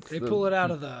 They pull it out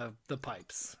of the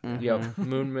pipes. Yep,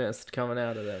 moon mist coming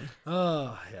out of them.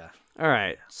 Oh, yeah. All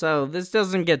right, so this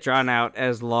doesn't get drawn out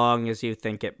as long as you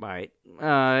think it might.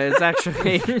 It's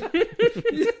actually...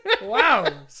 Wow,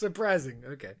 surprising.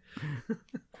 Okay.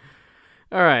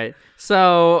 All right,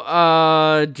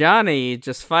 so Johnny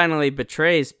just finally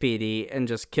betrays Petey and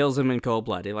just kills him in cold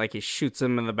blood. He shoots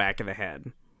him in the back of the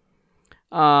head.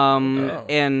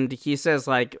 And he says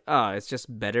it's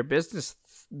just better business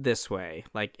this way,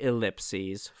 like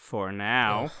ellipses for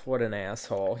now. Oh, what an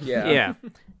asshole. Yeah. Yeah.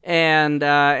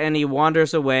 And he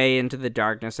wanders away into the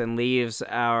darkness and leaves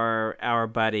our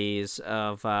buddies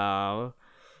of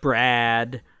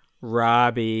Brad,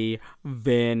 Robbie,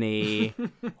 Vinny.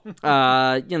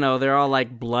 They're all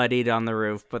like bloodied on the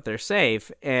roof, but they're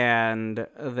safe, and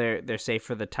they're safe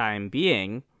for the time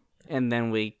being. And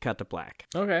then we cut to black.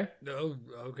 Okay. Oh,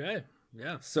 okay.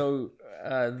 Yeah. So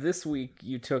this week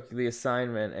you took the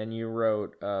assignment and you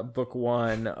wrote book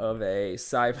 1 of a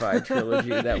sci-fi trilogy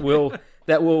that will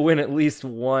win at least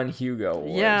one Hugo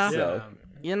Award. Yeah. So.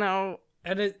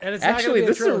 And it's Actually, not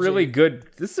this is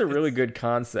a really good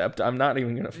concept. I'm not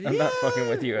fucking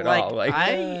with you at all. Like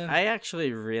I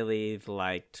actually really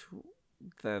liked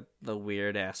the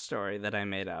weird ass story that I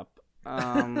made up.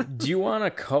 Do you want to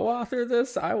co-author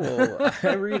this? I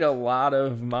read a lot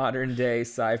of modern day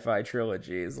sci-fi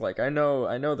trilogies. Like I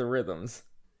know the rhythms.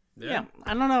 Yeah,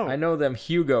 I don't know. I know them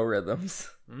Hugo rhythms.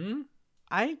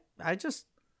 I just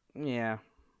I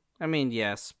mean,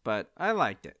 yes, but I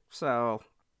liked it. So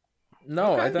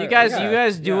no, okay. I thought, you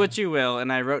guys do what you will.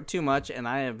 And I wrote too much, and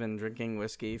I have been drinking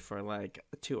whiskey for like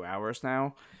 2 hours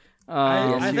now.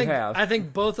 I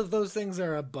think both of those things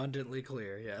are abundantly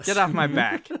clear. Yes. Get off my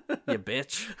back, you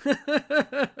bitch.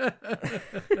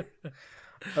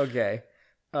 Okay.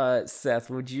 Seth,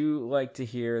 would you like to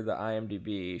hear the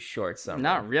IMDb short summary?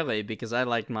 Not really, because I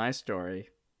liked my story.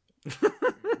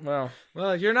 Well,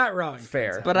 you're not wrong.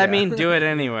 Fair. But I mean, do it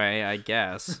anyway, I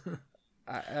guess.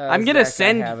 I'm gonna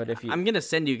send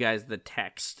you guys the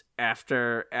text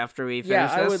after we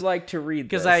finish this. I would like to read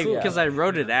this because I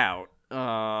wrote it out.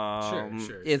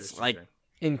 It's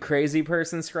in crazy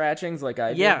person scratchings like I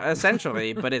did. Yeah,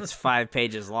 essentially, but it's 5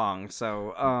 pages long.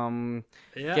 So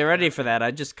get ready for that.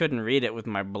 I just couldn't read it with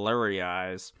my blurry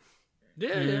eyes.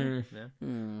 Those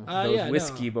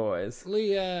whiskey boys.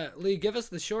 Lee, give us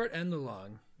the short and the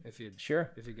long if you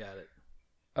got it.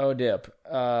 Oh dip.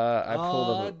 I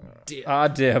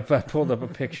pulled up a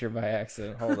picture by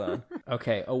accident. Hold on.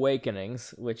 Okay,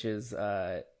 Awakenings, which is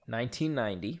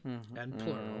 1990 and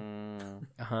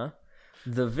plural.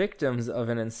 The victims of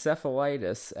an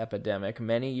encephalitis epidemic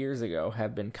many years ago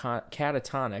have been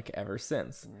catatonic ever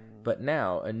since, but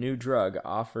now a new drug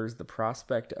offers the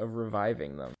prospect of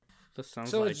reviving them.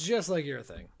 So it's just like your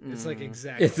thing. It's like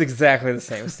exactly. It's exactly the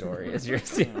same story as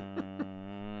yours.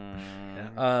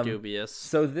 Dubious.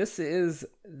 So this is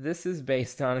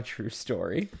based on a true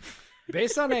story.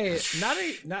 Based on a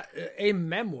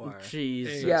memoir.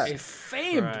 Jesus. A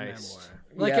famed memoir.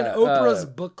 Like an Oprah's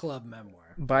book club memoir.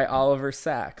 By Oliver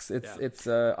Sacks. It's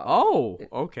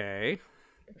okay.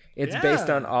 It's based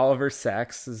on Oliver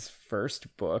Sacks'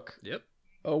 first book. Yep.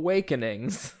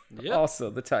 Awakenings. Yep. Also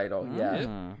the title.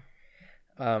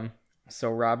 So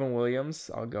Robin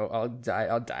Williams, I'll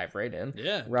dive right in.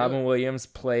 Yeah. Robin Williams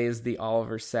plays the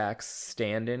Oliver Sacks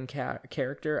stand-in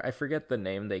character. I forget the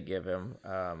name they give him.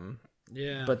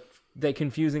 But they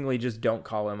confusingly just don't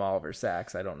call him Oliver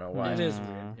Sacks. I don't know why. It is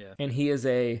weird. Yeah. And he is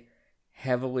a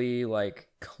heavily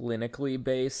clinically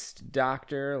based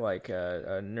doctor, like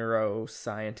a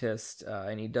neuroscientist,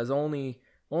 and he does only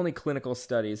clinical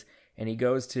studies. And he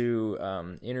goes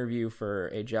to interview for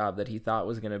a job that he thought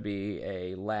was going to be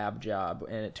a lab job,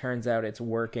 and it turns out it's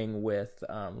working with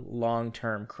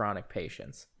long-term chronic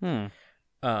patients. And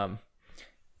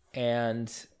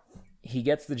he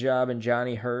gets the job, and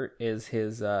Johnny Hurt is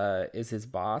his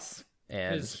boss,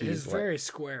 and his very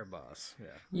square boss.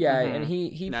 And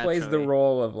he plays the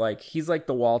role of he's like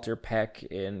the Walter Peck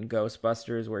in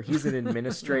Ghostbusters, where he's an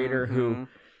administrator who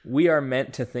we are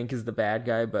meant to think is the bad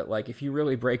guy, but if you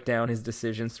really break down his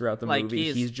decisions throughout the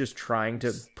movie, he's just trying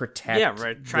to protect.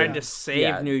 Trying to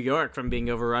save New York from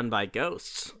being overrun by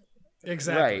ghosts.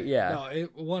 Exactly. Right. Yeah. No,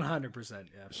 100%.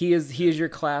 Yeah. He is your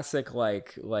classic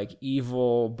like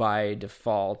evil by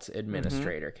default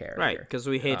administrator character. Right, because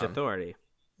we hate authority.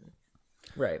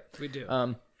 Right. We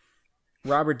do.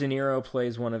 Robert De Niro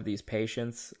plays one of these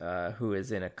patients who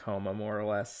is in a coma, more or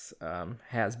less,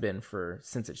 has been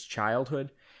since its childhood.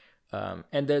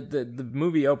 And the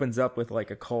movie opens up with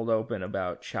a cold open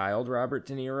about child Robert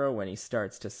De Niro when he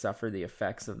starts to suffer the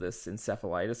effects of this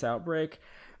encephalitis outbreak.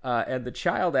 And the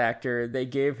child actor, they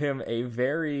gave him a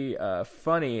very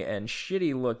funny and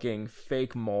shitty looking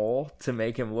fake mole to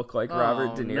make him look like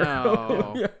Robert De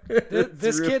Niro. No.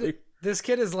 This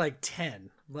kid is 10.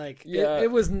 Like, Yeah.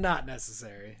 it was not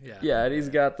necessary. Yeah. Yeah, and he's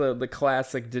got the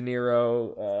classic De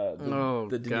Niro,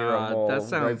 the De Niro God, mole that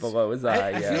sounds- right below his eye. I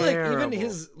Yeah. feel like even Terrible.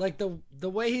 his like the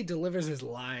way he delivers his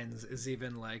lines is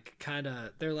even like kind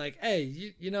of, they're like,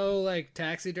 hey, you know, like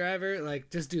Taxi Driver, like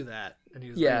just do that. And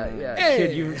he was Yeah, like, yeah. Hey!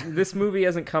 Kid, this movie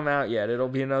hasn't come out yet. It'll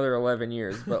be another 11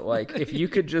 years. But, like, if you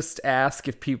could just ask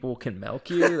if people can milk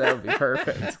you, that would be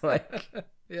perfect. Like,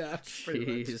 yeah, pretty much,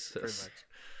 Jesus. pretty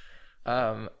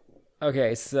much.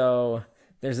 okay, so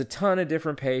there's a ton of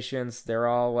different patients. They're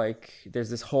all, like, there's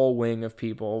this whole wing of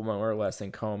people, more or less,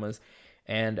 in comas.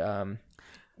 And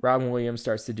Robin Williams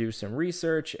starts to do some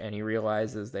research, and he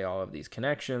realizes they all have these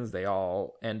connections. They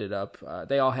all ended up,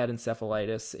 they all had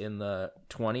encephalitis in the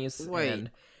 20s. Wait.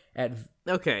 And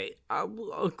Okay, a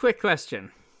quick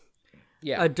question.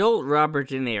 yeah. Adult Robert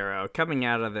De Niro coming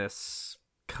out of this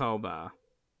coma,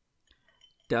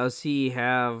 does he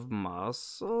have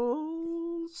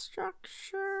muscle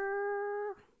structure?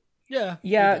 Yeah.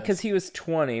 Yeah, he does. because he was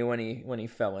 20 when he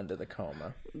fell into the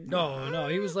coma. No,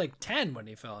 he was like 10 when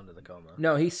he fell into the coma.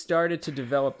 No, he started to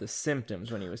develop the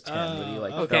symptoms when he was 10. But he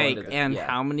like fell Okay, into the, and yeah.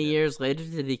 how many years later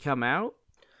did he come out?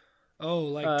 Oh,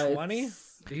 like 20? it's-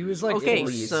 He was like Okay,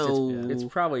 40. so- it's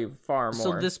probably far more.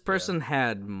 So this person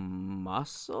had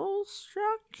muscle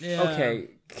structure? Yeah.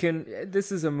 Okay,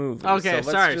 this is a movie. Okay, so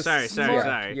let's sorry, just- sorry, yeah,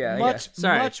 sorry. Yeah, much,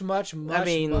 Sorry. much. I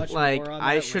mean, much like, more on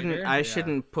I that shouldn't later. I Yeah.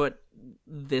 shouldn't put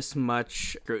this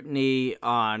much scrutiny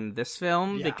on this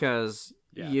film Yeah. because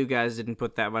Yeah. you guys didn't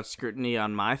put that much scrutiny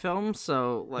on my film.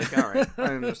 So, like, all right, I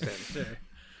understand. Sure.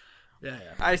 Yeah.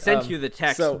 I sent you the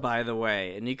text, so- by the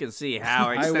way, and you can see how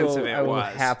I extensive will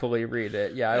was. happily read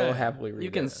it. Yeah, I will Yeah. happily read it.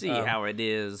 You can see how it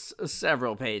is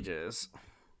several pages.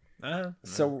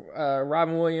 So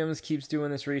Robin Williams keeps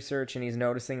doing this research, and he's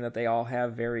noticing that they all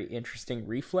have very interesting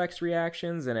reflex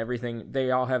reactions, and everything. They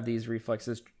all have these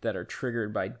reflexes that are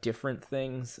triggered by different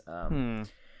things.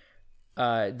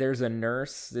 There's a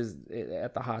nurse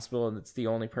at the hospital, and it's the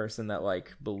only person that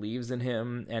like believes in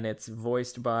him, and it's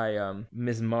voiced by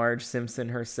Ms. Marge Simpson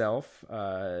herself.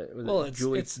 Well,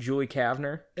 Julie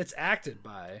Kavner. It's acted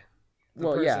by. the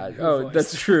Well, person yeah. who Oh, voiced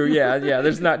that's it. true. Yeah.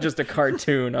 There's not just a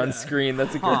cartoon on screen.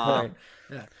 That's a good point.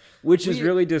 Yeah. Which is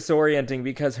really disorienting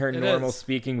because her normal is.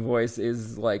 speaking voice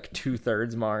is like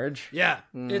 2/3 Marge. Yeah,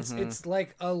 it's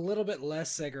like a little bit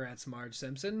less cigarettes Marge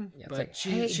Simpson, It's but like,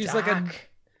 she's "Hey, like a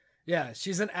Doc."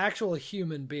 she's an actual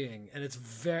human being, and it's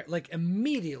very like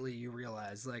immediately you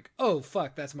realize like, oh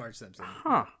fuck, that's Marge Simpson.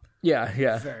 Huh.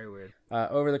 Yeah. Very weird.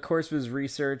 Over the course of his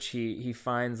research, he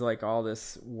finds like all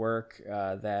this work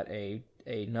that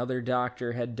another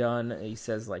doctor had done. He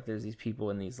says like there's these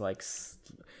people in these like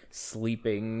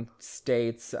sleeping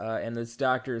states, and this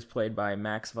doctor is played by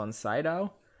Max von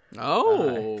Sydow.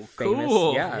 Oh, Famous,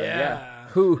 cool. yeah.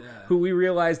 Who we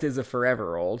realized is a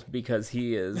forever old because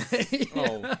he looks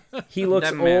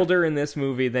That man. older in this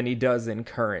movie than he does in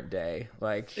current day.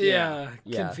 Like Yeah,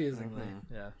 Yeah. confusingly.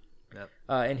 Yeah.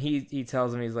 and he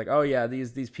tells him, he's like, oh yeah,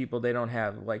 these people, they don't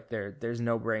have like there's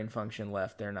no brain function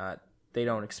left. They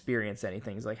don't experience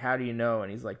anything. He's like, how do you know? And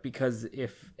he's like, because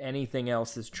if anything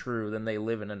else is true, then they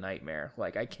live in a nightmare.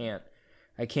 Like I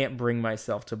can't bring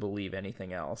myself to believe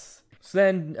anything else. So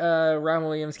then Robin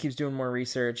Williams keeps doing more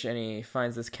research, and he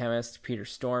finds this chemist, Peter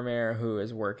Stormare, who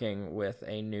is working with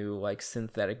a new like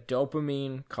synthetic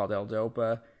dopamine called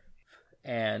L-Dopa.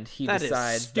 And he That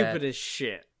decides is stupid that, as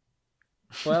shit.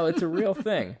 well, it's a real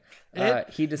thing. He More,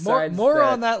 decides more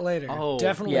on that later. Oh,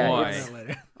 Definitely yeah, more on it's- that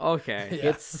later. Okay.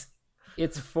 Yeah.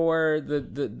 It's for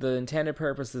the intended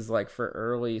purpose is like for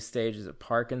early stages of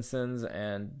Parkinson's,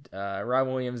 and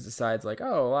Robin Williams decides like,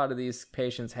 oh, a lot of these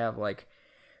patients have like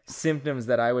symptoms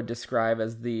that I would describe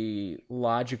as the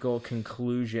logical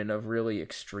conclusion of really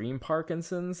extreme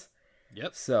Parkinson's.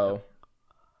 Yep. So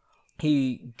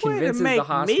he Way to convinces make the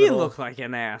hospital. me look like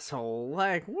an asshole.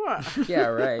 Like, what? Yeah,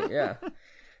 right. Yeah.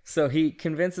 So he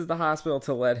convinces the hospital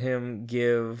to let him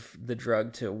give the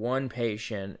drug to one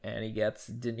patient, and he gets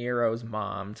De Niro's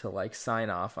mom to like sign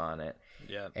off on it.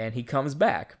 Yeah. And he comes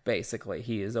back, basically.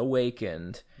 He is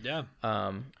awakened. Yeah.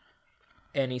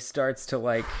 And he starts to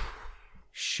like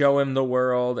show him the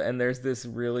world, and there's this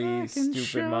really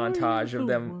stupid montage of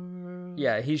them.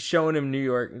 Yeah, he's showing him New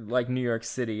York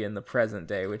City in the present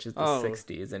day, which is the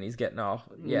 60s, and he's getting all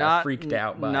freaked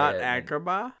out by not it.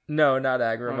 Agrabah? No, not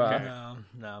Agrabah. Okay.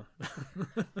 No.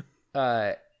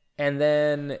 And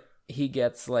then he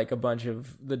gets like a bunch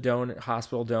of the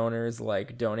hospital donors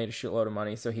like donate a shitload of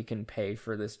money so he can pay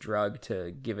for this drug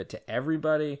to give it to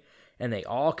everybody, and they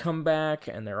all come back,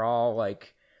 and they're all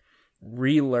like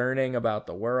relearning about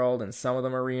the world, and some of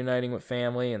them are reuniting with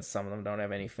family, and some of them don't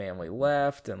have any family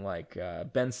left. And like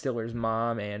Ben Stiller's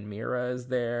mom, Ann Mira, is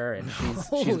there, and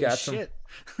she's got shit.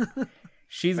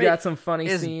 she's got some funny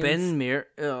scenes.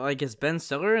 Is Ben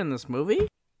Stiller in this movie?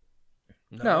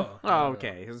 No. Oh,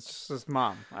 okay. It's just his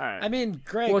mom. All right. I mean,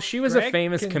 Greg. Well, she was a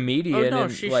famous comedian. Oh no,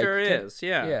 and, she like, sure is.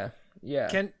 Yeah. Yeah.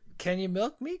 Can you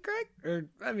milk me, Greg? Or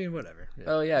I mean, whatever. Yeah.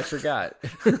 Oh yeah, I forgot.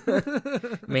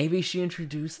 Maybe she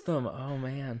introduced them. Oh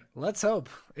man. Let's hope.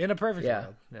 In a perfect Yeah.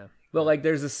 world. Yeah. But like,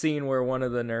 there's a scene where one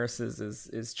of the nurses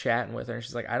is chatting with her, and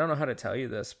she's like, "I don't know how to tell you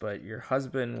this, but your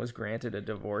husband was granted a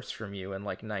divorce from you in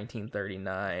like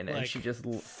 1939," and Like she just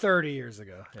 30 years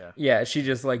ago. Yeah. yeah, she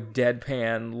just like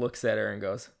deadpan looks at her and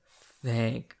goes,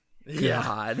 "Thank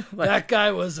God." Like, That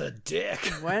guy was a dick.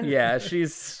 When? yeah,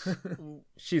 she's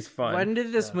fun. When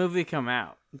did this movie come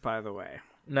out? By the way.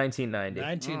 1990.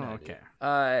 1990.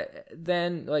 Okay.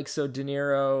 Then like, so De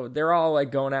Niro, they're all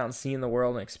like going out and seeing the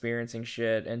world and experiencing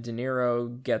shit, and De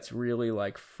Niro gets really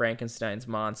like Frankenstein's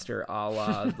monster a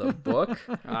la the book,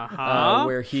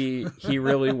 where he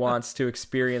really wants to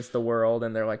experience the world,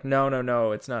 and they're like,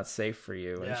 no, it's not safe for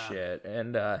you and shit,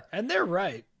 and they're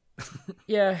right.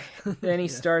 yeah, then he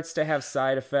starts to have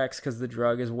side effects because the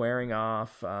drug is wearing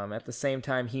off. At the same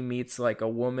time, he meets like a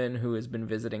woman who has been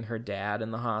visiting her dad in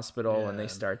the hospital, and they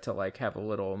start to like have a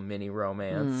little mini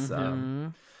romance.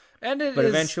 And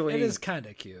eventually, it is kind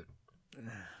of cute.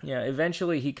 Yeah,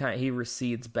 eventually he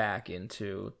recedes back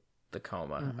into the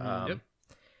coma.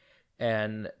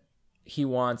 And he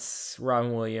wants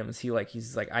Robin Williams.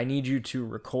 He's like, I need you to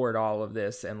record all of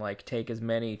this and like take as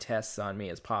many tests on me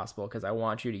as possible because I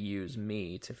want you to use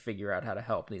me to figure out how to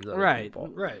help these other people.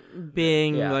 Right.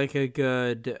 Being like a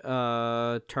good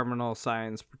terminal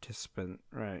science participant.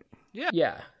 Right.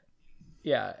 Yeah.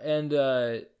 And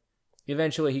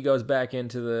eventually he goes back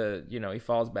into he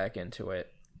falls back into it,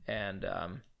 and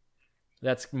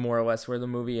that's more or less where the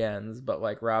movie ends. But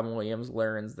like, Robin Williams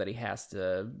learns that he has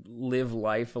to live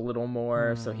life a little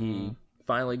more, so he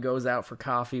finally goes out for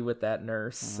coffee with that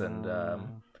nurse, and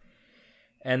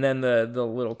then the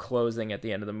little closing at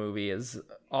the end of the movie is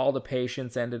all the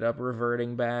patients ended up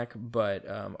reverting back, but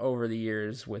over the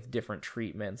years with different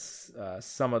treatments,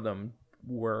 some of them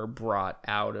were brought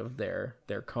out of their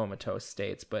comatose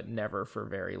states, but never for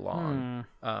very long.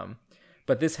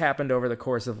 But this happened over the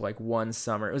course of like one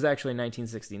summer. It was actually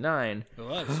 1969. It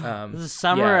was. The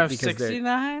summer of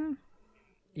 69?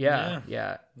 Yeah.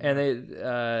 And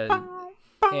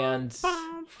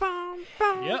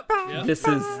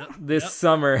this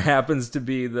summer happens to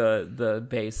be the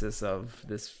basis of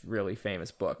this really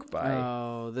famous book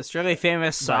by this really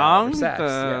famous song,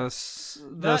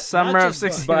 the summer of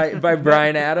 69 by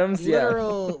Bryan Adams.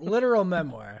 Literal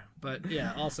memoir. But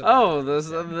yeah, also.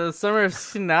 The summer of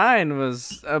 '69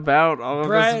 was about all of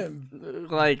his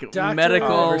like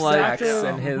medical sex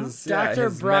and his Dr.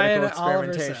 his Brian medical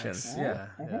Oliver experimentations. Sacks. Yeah.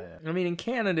 I mean, in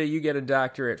Canada, you get a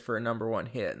doctorate for a #1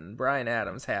 hit, and Bryan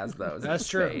Adams has those.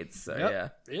 That's in the true. States, so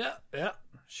Yeah.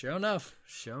 Sure enough.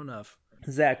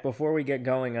 Zach, before we get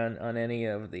going on any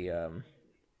of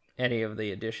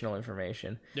the additional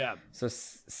information. Yeah. So,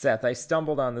 Seth, I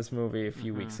stumbled on this movie a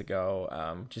few weeks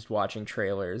ago, just watching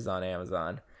trailers on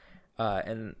Amazon,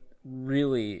 and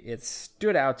really, it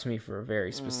stood out to me for a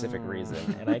very specific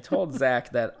reason. And I told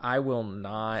Zach that I will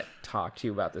not talk to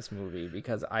you about this movie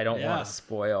because I don't want to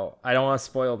spoil. I don't want to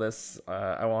spoil this.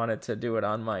 I wanted to do it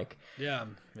on mic. Yeah.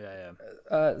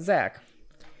 Zach,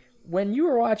 when you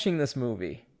were watching this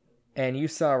movie and you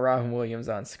saw Robin Williams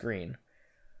on screen,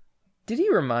 did he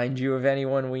remind you of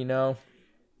anyone we know?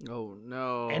 Oh,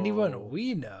 no. Anyone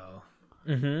we know?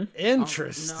 Mm-hmm.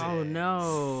 Interesting. Oh,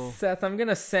 no. Seth, I'm going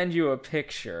to send you a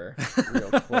picture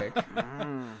real quick.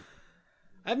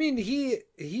 I mean,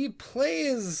 he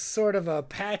plays sort of a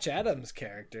Patch Adams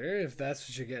character, if that's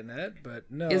what you're getting at,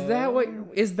 but no. Is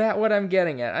that what I'm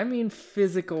getting at? I mean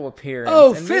physical appearance.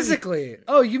 Oh, physically.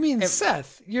 Oh, you mean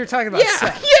Seth. You're talking about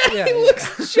Seth. Yeah, he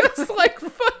looks just like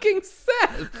fucking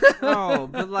Seth. Oh,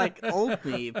 but like old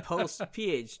me, post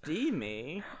PhD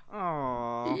me.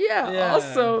 Oh. Yeah,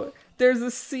 also, there's a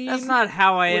scene. That's not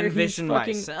how I where envision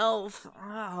fucking, myself.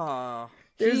 Oh.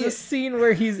 There's a scene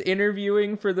where he's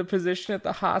interviewing for the position at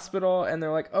the hospital, and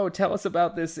they're like, "Oh, tell us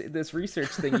about this research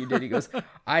thing you did." He goes,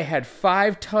 "I had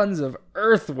 5 tons of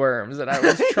earthworms, and I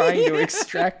was trying to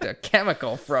extract a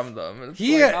chemical from them."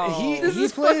 He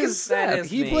plays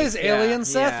Alien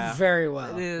Seth yeah. very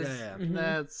well. It is. Yeah.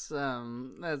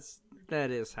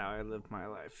 That is how I live my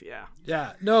life. Yeah.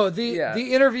 Yeah. No, the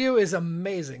interview is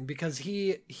amazing because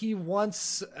he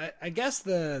wants. I guess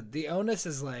the onus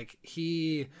is like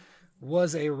he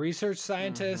was a research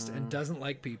scientist and doesn't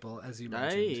like people, as you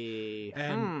mentioned.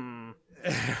 And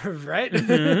right?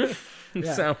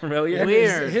 Yeah. Sound familiar?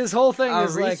 Weird. His whole thing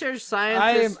is like, research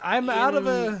scientist. I'm out of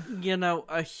a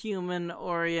a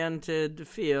human-oriented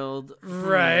field.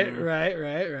 Right.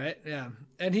 Yeah,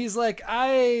 and he's like,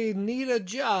 I need a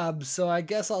job, so I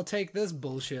guess I'll take this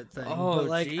bullshit thing. Oh, but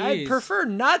like, geez. I'd prefer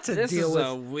not to This deal is with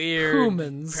a weird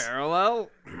humans. parallel.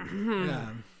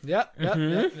 Yeah.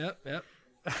 Yep.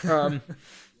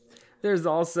 There's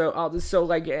also so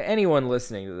like anyone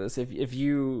listening to this, if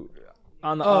you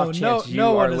on the off chance you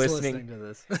no are one is listening to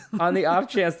this. on the off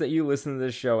chance that you listen to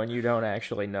this show and you don't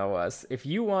actually know us, if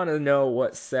you want to know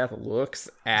what Seth looks,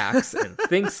 acts, and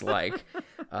thinks like,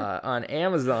 on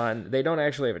Amazon, they don't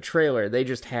actually have a trailer. They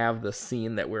just have the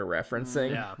scene that we're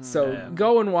referencing. Yeah. So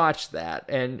go and watch that,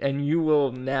 and you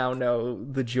will now know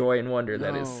the joy and wonder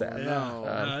that is Seth. No,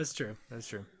 that's true. That's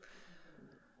true.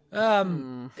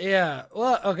 Yeah.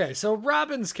 Well, okay. So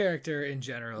Robin's character in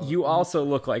general. You also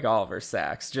look like Oliver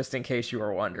Sacks, just in case you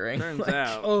were wondering. Turns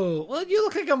out. Oh, well, you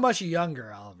look like a much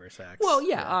younger Oliver Sacks. Well,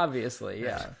 yeah, obviously,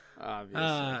 yeah.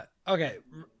 Obviously. Okay.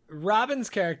 Robin's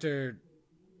character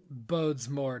bodes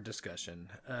more discussion.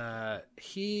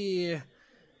 He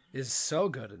is so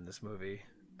good in this movie.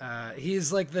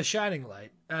 He's like the shining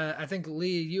light. I think,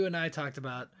 Lee, you and I talked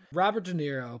about Robert De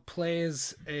Niro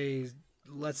plays a,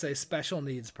 let's say, special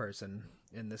needs person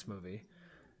in this movie.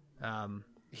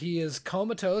 He is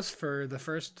comatose for the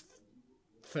first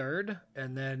third,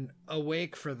 and then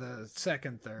awake for the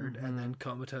second third, and then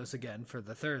comatose again for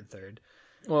the third.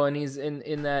 Well, and he's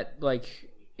in that, like,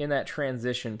 in that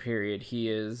transition period, he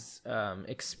is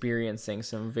experiencing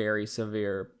some very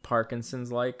severe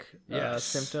Parkinson's-like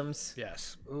symptoms.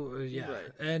 Yes. Ooh, yeah.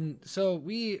 Right. And so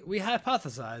we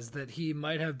hypothesized that he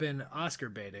might have been Oscar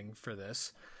baiting for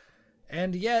this.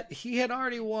 And yet he had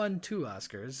already won 2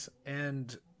 Oscars,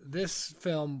 and this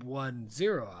film won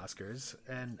 0 Oscars.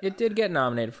 And it did get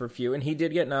nominated for a few, and he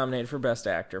did get nominated for Best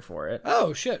Actor for it.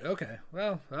 Oh shit! Okay,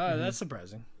 well, that's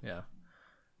surprising. Yeah.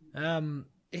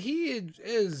 He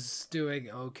is doing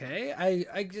okay.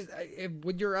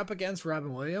 When you're up against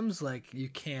Robin Williams, like you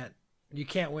can't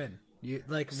win.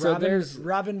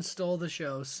 Robin stole the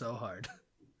show so hard.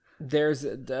 There's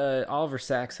Oliver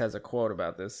Sacks has a quote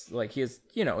about this. Like he has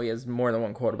more than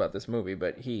one quote about this movie,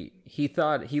 but he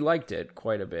thought he liked it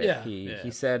quite a bit. Yeah, he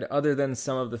said, other than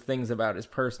some of the things about his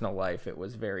personal life, it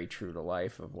was very true to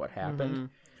life of what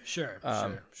happened. Sure.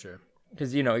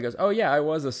 Because he goes, oh yeah, I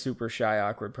was a super shy,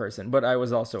 awkward person, but I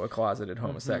was also a closeted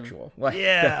homosexual. Like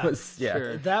that was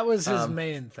that was his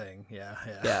main thing.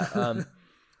 Yeah.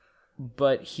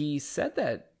 But he said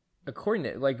that. According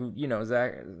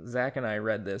to, Zach and I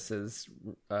read this as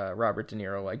Robert De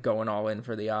Niro, like, going all in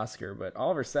for the Oscar, but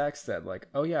Oliver Sacks said, like,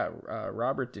 oh yeah,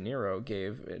 Robert De Niro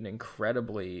gave an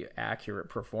incredibly accurate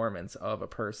performance of a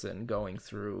person going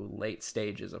through late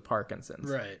stages of Parkinson's.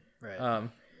 Right.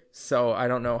 So I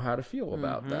don't know how to feel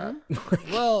about that.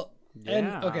 Well,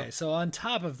 and okay, so on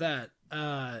top of that,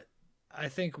 I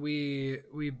think we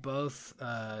both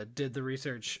did the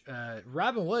research.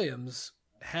 Robin Williams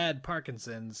had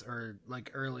Parkinson's, or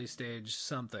like early stage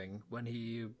something, when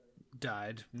he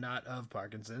died, not of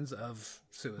Parkinson's, of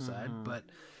suicide, but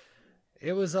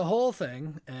it was a whole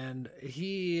thing, and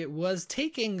he was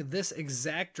taking this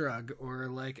exact drug, or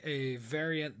like a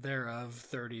variant thereof,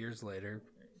 30 years later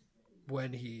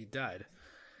when he died.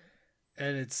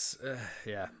 And it's I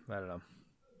don't know,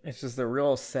 it's just a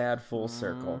real sad full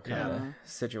circle kind of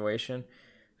situation.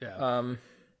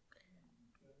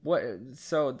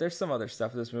 So there's some other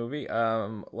stuff in this movie,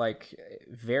 like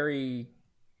very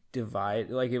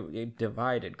it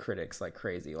divided critics like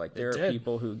crazy. Like there are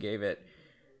people who gave it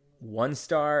 1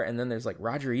 star, and then there's like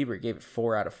Roger Ebert gave it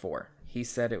 4 out of 4. He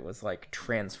said it was like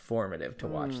transformative to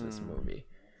watch this movie.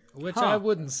 Which I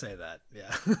wouldn't say that.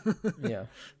 Yeah.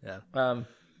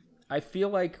 I feel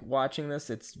like watching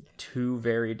this, it's 2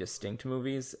 very distinct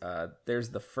movies. There's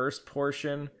the first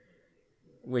portion,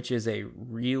 which is a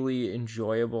really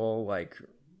enjoyable, like,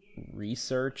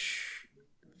 research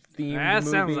themed movie. That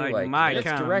sounds like my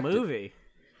kind of movie.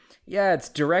 Yeah, it's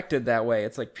directed that way.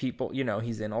 It's like people,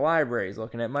 he's in a library, he's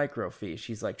looking at microfiche,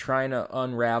 he's like trying to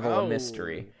unravel a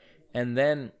mystery. And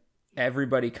then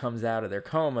everybody comes out of their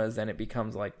comas, and it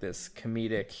becomes like this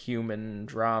comedic human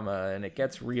drama, and it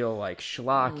gets real like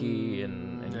schlocky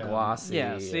and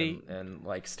glossy, and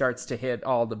like starts to hit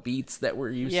all the beats that we're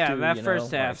used to. Yeah, that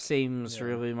first half seems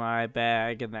really my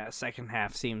bag, and that second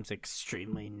half seems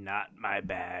extremely not my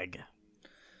bag.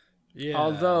 Yeah.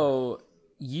 Although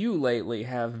you lately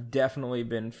have definitely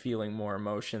been feeling more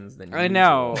emotions than I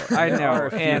know, usual.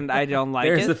 and I don't like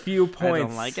it. There's a few points. I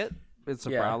don't like it. it's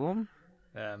a Yeah. problem.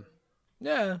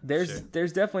 Yeah. There's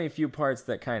definitely a few parts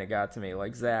that kind of got to me,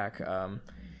 like Zach.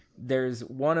 There's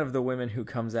one of the women who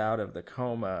comes out of the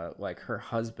coma, like her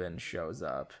husband shows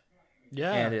up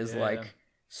Yeah. and is yeah, like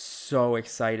so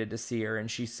excited to see her, and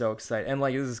she's so excited, and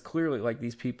like this is clearly like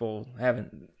these people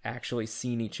haven't actually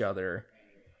seen each other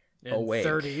in awake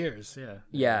 30 years. Yeah.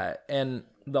 Yeah, and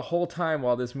the whole time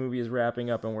while this movie is wrapping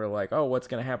up and we're like, oh, what's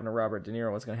going to happen to Robert De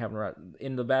Niro? What's going to happen to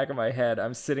in the back of my head,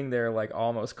 I'm sitting there like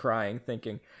almost crying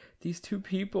thinking, these two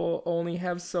people only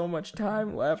have so much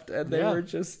time left, and they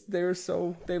loved each other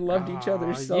so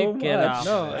much.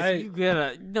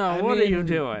 What are you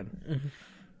doing?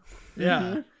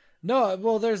 Yeah. No,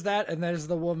 well, there's that, and there's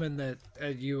the woman that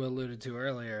you alluded to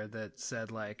earlier that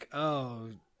said, like, oh,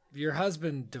 your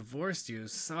husband divorced you,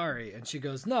 sorry. And she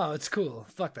goes, no, it's cool.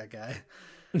 Fuck that guy.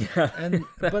 Yeah.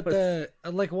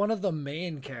 But one of the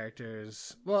main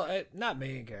characters, well, not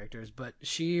main characters, but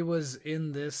she was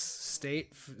in this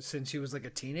state since she was like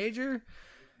a teenager,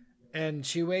 and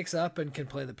she wakes up and can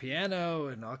play the piano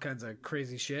and all kinds of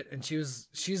crazy shit. And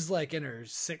she's like in her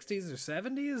 60s or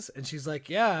 70s, and she's like,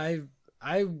 yeah,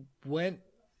 I went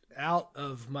out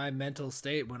of my mental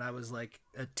state when I was like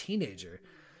a teenager.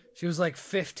 She was like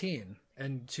 15,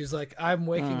 and she's like, I'm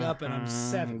waking up and I'm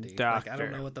 70. Like, I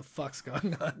don't know what the fuck's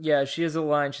going on. Yeah, she has a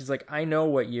line. She's like, I know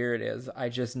what year it is. I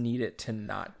just need it to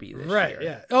not be this year. Right,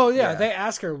 yeah. Oh, yeah, they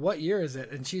ask her, what year is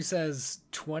it? And she says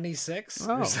 26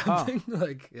 or something.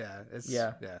 Like, yeah.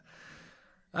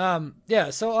 Yeah,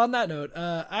 so on that note,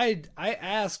 I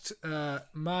asked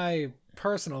my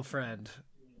personal friend,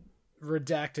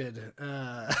 Redacted,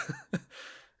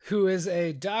 who is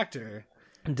a doctor...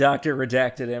 Dr.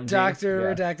 Redacted MD.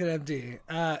 Redacted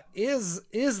MD.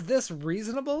 Is this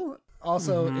reasonable?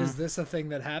 Also, is this a thing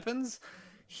that happens?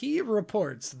 He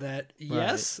reports that,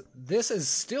 yes, this is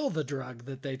still the drug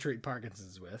that they treat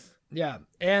Parkinson's with. Yeah.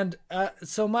 And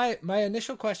so my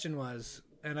initial question was,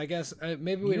 and I guess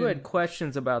maybe we had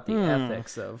questions about the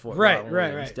ethics of what Robin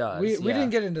Williams does. We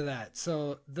didn't get into that.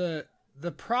 So the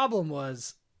problem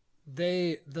was,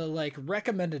 the like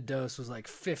recommended dose was like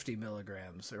 50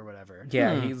 milligrams or whatever.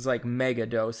 Yeah, he's like mega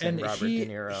dosing Robert De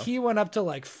Niro. He went up to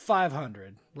like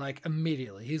 500 like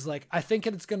immediately. He's like, I think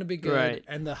it's going to be good. Right.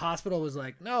 And the hospital was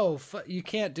like, no, you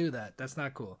can't do that. That's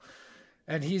not cool.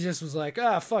 And he just was like,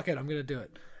 fuck it, I'm going to do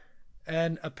it.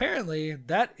 And apparently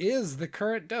that is the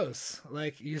current dose.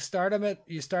 Like you start him at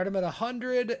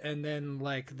 100, and then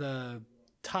like the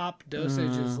top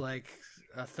dosage is like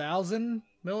 1,000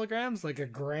 milligrams, like a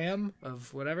gram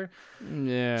of whatever.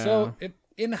 Yeah. So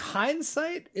in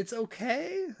hindsight, it's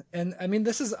okay. And I mean,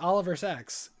 this is Oliver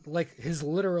Sacks, like his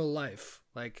literal life.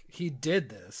 Like he did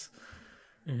this.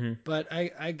 But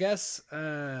I guess,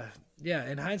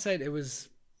 in hindsight, it was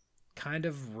kind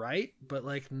of right, but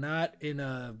like not in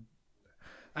a...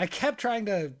 I kept trying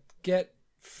to get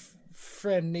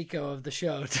friend Nico of the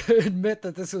show to admit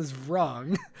that this was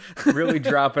wrong. Really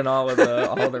dropping all the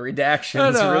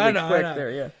redactions quick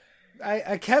there, yeah.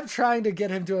 I kept trying to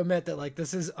get him to admit that like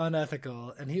this is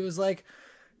unethical, and he was like,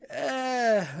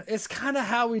 it's kind of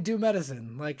how we do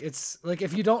medicine. Like it's like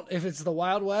if it's the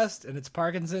Wild West and it's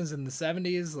Parkinson's in the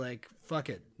 70s, like fuck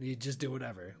it, you just do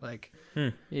whatever. Like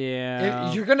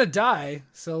you're gonna die,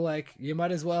 so like you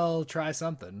might as well try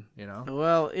something, you know.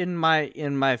 Well, in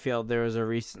my field, there was a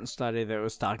recent study that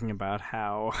was talking about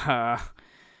how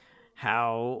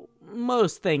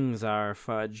most things are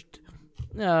fudged,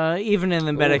 even in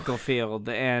the medical field,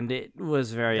 and it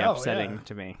was very upsetting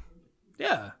to me.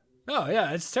 Yeah. Oh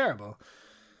yeah, it's terrible.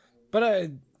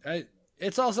 But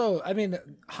it's also, I mean,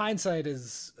 hindsight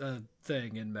is a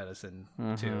thing in medicine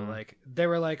too. Like they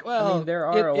were like, well, I mean, there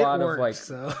are a lot worked, of like,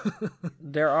 so.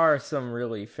 There are some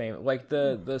really famous, like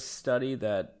the study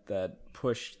that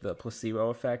pushed the placebo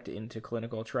effect into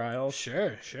clinical trials.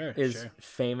 Sure.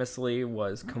 Famously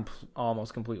was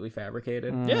almost completely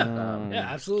fabricated. Yeah,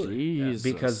 absolutely.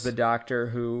 Because the doctor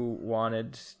who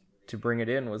wanted to bring it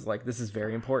in was like, this is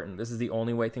very important. This is the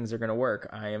only way things are going to work.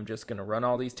 I am just going to run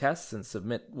all these tests and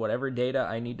submit whatever data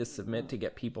I need to submit to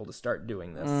get people to start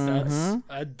doing this.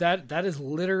 That is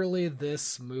literally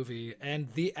this movie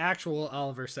and the actual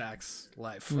Oliver Sacks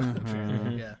life.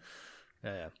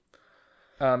 Yeah.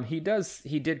 He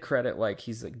did credit, like,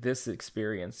 he's like, this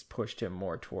experience pushed him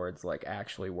more towards like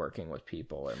actually working with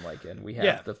people, and we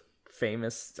have the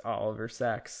famous Oliver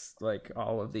Sacks, like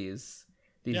all of these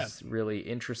really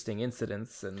interesting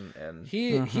incidents, and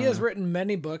he has written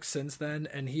many books since then,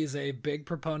 and he's a big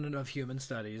proponent of human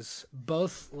studies,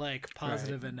 both like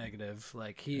positive and negative.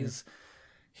 Like he's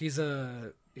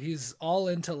all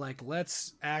into like,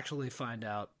 let's actually find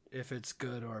out if it's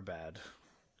good or bad.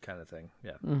 kind of thing.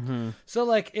 Yeah. So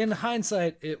like in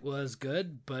hindsight, it was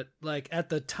good, but like at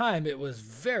the time, it was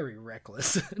very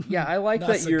reckless. Yeah, I like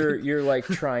that so you're like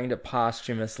trying to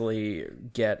posthumously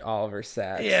get Oliver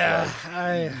Sacks.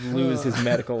 Yeah, lose his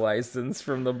medical license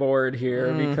from the board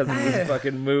here because of this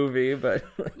fucking movie. But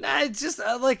nah, it's just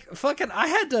like fucking. I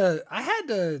had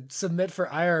to submit for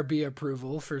IRB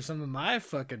approval for some of my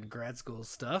fucking grad school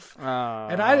stuff,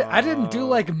 and I didn't do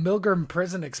like Milgram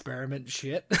prison experiment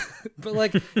shit, but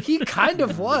like. He kind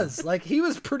of was. Like, he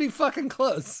was pretty fucking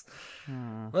close.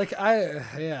 Like, I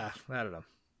don't know.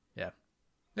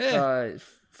 Yeah.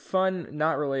 Fun,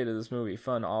 not related to this movie,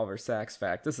 fun Oliver Sacks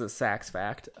fact. This is a Sacks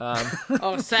fact.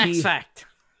 Sacks fact.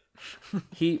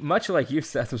 He, much like you,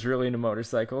 Seth, was really into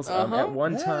motorcycles. At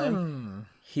one time,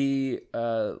 he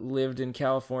lived in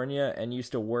California and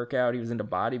used to work out. He was into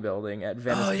bodybuilding at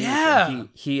Venice Beach. Yeah.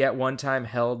 He at one time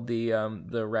held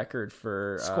the record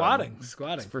for Squatting.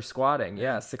 For squatting.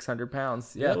 Yeah, 600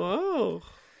 pounds. Yeah. Whoa.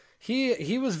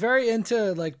 He was very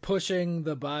into like pushing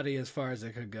the body as far as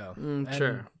it could go.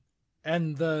 Sure.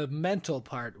 And the mental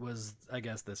part was, I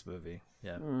guess, this movie.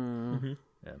 Yeah.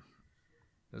 Yeah.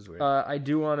 It was weird. I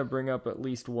do want to bring up at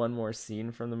least one more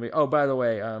scene from the movie. Oh, by the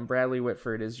way, Bradley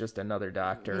Whitford is just another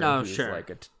doctor. Oh, He's sure.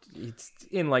 Like he's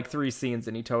in like 3 scenes,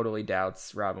 and he totally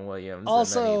doubts Robin Williams.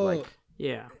 Also, and then he, like,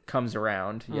 Yeah. comes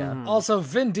around. Yeah. Also,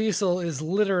 Vin Diesel is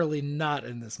literally not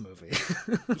in this movie.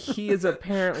 He is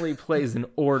apparently plays an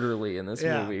orderly in this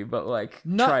Yeah. movie, but like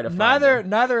try to find him.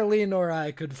 Neither Lee nor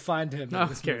I could find him in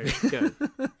this Okay, movie.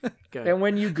 good. And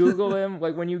when you Google him,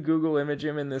 like when you Google image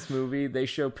him in this movie, they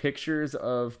show pictures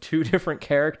of 2 different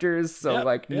characters. So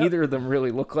Yep. neither of them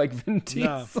really look like Vin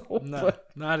Diesel. No, but-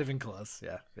 not even close.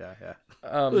 Yeah.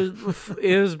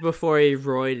 It was before he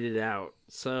roided out.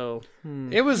 So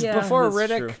It was Yeah, before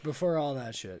that's Riddick, true. before all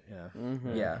that shit. Yeah.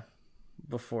 Yeah.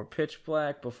 Before Pitch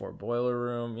Black, before Boiler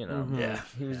Room, Yeah.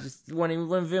 He was just when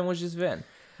Vin was just Vin.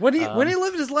 When he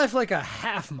lived his life like a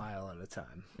half mile at a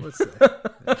time. Let's say.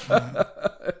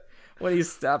 When he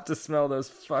stopped to smell those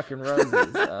fucking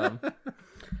roses.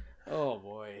 oh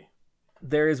boy.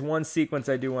 There is one sequence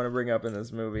I do want to bring up in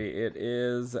this movie. It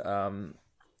is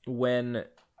when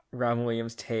Robin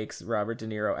Williams takes Robert De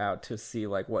Niro out to see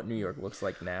like what New York looks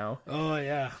like now. Oh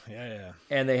yeah.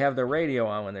 And they have the radio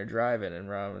on when they're driving, and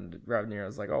Robert De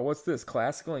Niro's like, "Oh, what's this,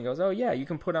 classical?" And he goes, "Oh yeah, you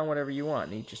can put on whatever you want."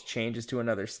 And he just changes to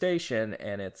another station,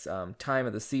 and it's "Time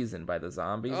of the Season" by the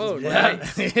Zombies. Oh, Yeah.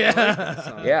 nice.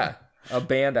 Yeah. Yeah, a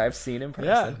band I've seen in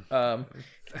person.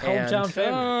 Hometown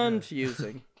family.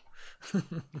 Confusing.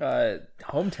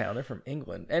 Hometown. They're from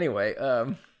England. Anyway,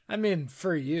 I mean,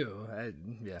 for you,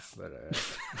 but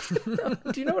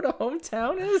do you know what a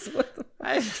hometown is?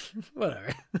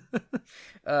 whatever.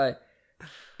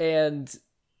 And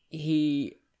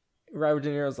Robert De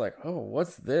Niro's like, "Oh,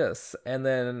 what's this?" And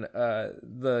then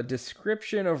the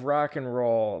description of rock and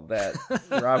roll that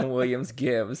Robin Williams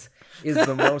gives is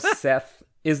the most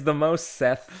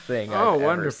Seth thing I've ever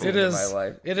wonderful. seen in my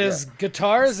life. It is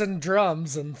guitars and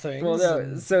drums and things. Well, no,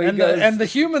 and, so he and goes- the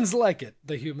humans like it.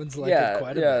 The humans like it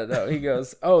quite a bit. No, he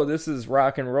goes, "Oh, this is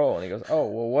rock and roll," and he goes, "Oh,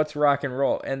 well, what's rock and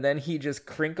roll?" And then he just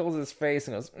crinkles his face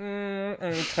and goes,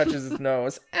 and he touches his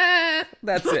nose.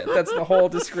 That's it. That's the whole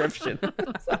description.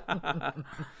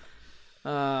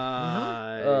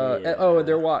 Yeah.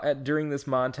 They're during this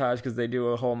montage, because they do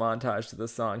a whole montage to the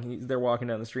song. They're walking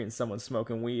down the street and someone's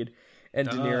smoking weed, and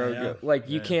De Niro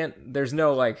you can't. There's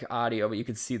no like audio, but you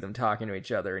could see them talking to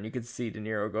each other, and you could see De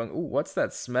Niro going, "Ooh, what's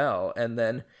that smell?" And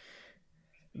then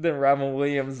Robin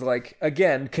Williams like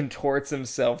again contorts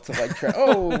himself to like try.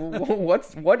 Oh,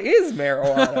 what is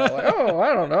marijuana? Like, oh,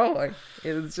 I don't know. Like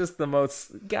it's just the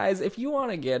most guys. If you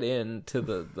want to get into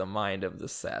the mind of the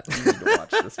Seth, you need to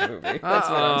watch this movie. That's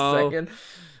what I'm saying.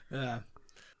 Yeah.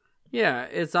 Yeah,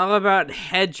 it's all about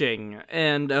hedging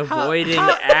and avoiding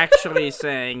actually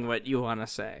saying what you want to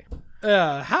say.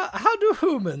 How do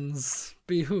humans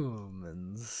be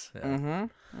humans? Yeah.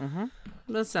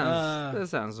 That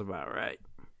sounds about right.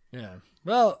 Yeah.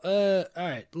 Well, all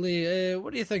right, Lee.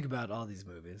 What do you think about all these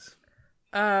movies?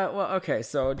 Well, okay.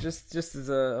 So just as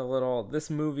a little, this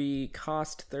movie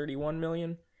cost $31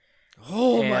 million.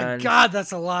 Oh my And- God,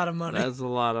 that's a lot of money. That's a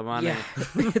lot of money. Yeah,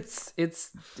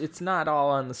 it's not all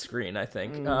on the screen. I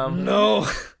think. No,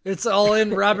 it's all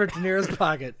in Robert De Niro's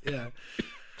pocket. Yeah.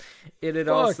 It had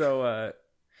also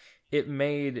it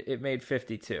made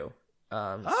 52.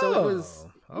 So it was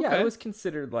okay. it was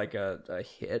considered like a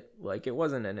hit. Like it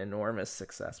wasn't an enormous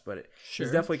success, but it Sure,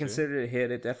 was definitely sure. considered a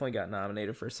hit. It definitely got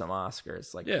nominated for some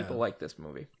Oscars. Like Yeah. people like this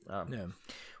movie. Yeah.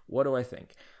 What do I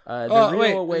think? The Oh, Real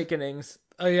wait. Awakenings.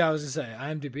 Oh yeah, I was gonna say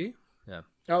IMDb. Yeah.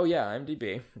 Oh yeah,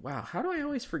 IMDb. Wow, how do I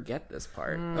always forget this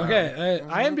part? Okay,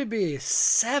 IMDb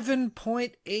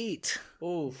 7.8.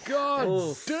 Oh,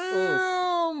 God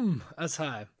damn, that's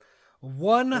high.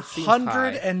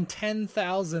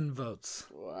 110,000 votes.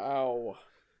 wow.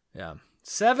 Yeah,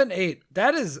 7.8.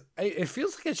 That is. It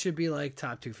feels like it should be like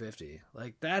top 250.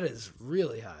 Like that is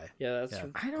really high. Yeah, that's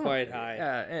I don't, quite high.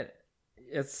 And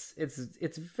it's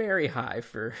very high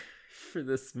for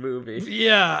this movie.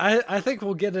 Yeah, I think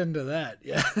we'll get into that.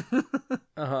 Yeah.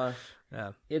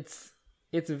 Yeah. It's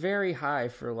very high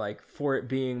for it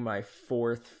being my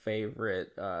fourth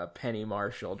favorite Penny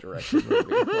Marshall directed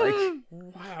movie. Like,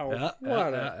 Wow.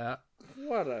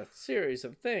 What a series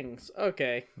of things.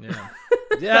 Okay. Yeah.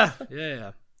 Yeah.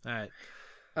 All right.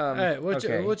 All right. What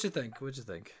okay. you think?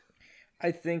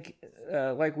 I think,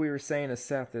 like we were saying to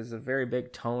Seth, there's a very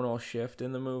big tonal shift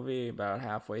in the movie about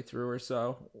halfway through or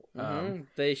so.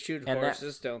 They shoot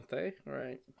horses, don't they?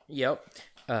 Right. Yep.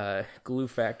 Glue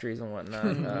factories and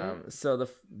whatnot. So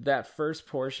that first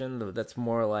portion, that's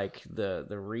more like the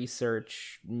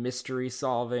research, mystery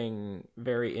solving,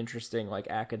 very interesting, like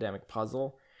academic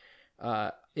puzzle,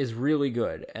 is really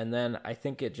good. And then I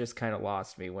think it just kind of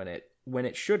lost me when it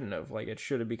shouldn't have. Like, it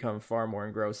should have become far more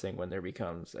engrossing when there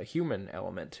becomes a human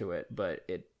element to it. But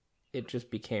it just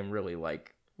became really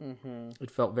like,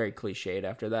 it felt very cliched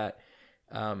after that.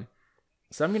 So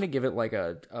I'm gonna give it like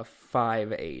a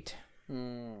 5.8.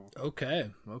 Okay.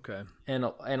 And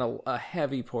a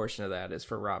heavy portion of that is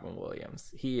for Robin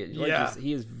Williams. He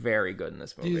is very good in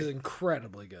this movie. He's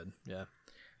incredibly good. Yeah.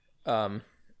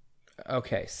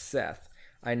 Okay, Seth.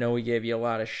 I know we gave you a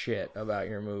lot of shit about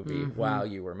your movie while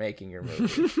you were making your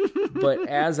movie, but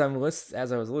as I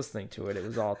was listening to it, it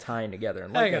was all tying together.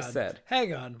 And like I said,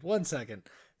 hang on 1 second,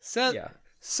 Seth. Yeah.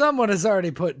 Someone has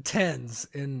already put 10s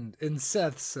in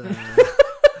Seth's.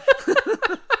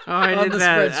 I did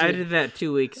that. I did that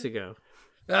 2 weeks ago.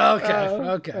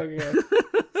 Okay.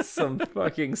 Some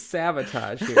fucking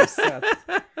sabotage here, Seth.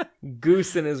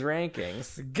 Goosing his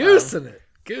rankings. Goosing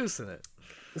it.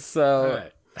 So,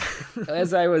 right.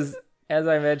 as I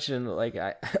mentioned, like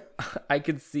I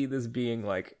could see this being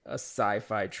like a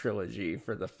sci-fi trilogy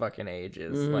for the fucking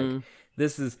ages. Like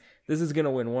this is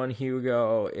gonna win one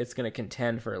Hugo. It's gonna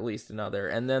contend for at least another,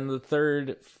 and then the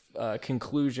third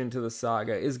conclusion to the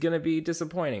saga is gonna be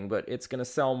disappointing, but it's gonna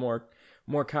sell more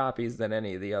copies than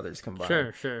any of the others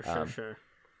combined. Sure.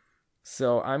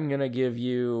 So I'm gonna give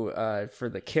you for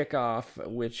the kickoff,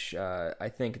 which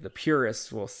I think the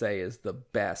purists will say is the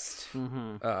best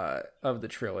of the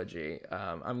trilogy.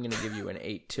 I'm gonna give you an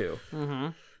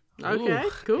 8.2. Okay,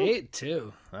 cool.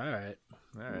 8.2. All right.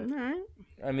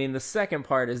 I mean, the second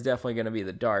part is definitely going to be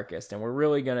the darkest, and we're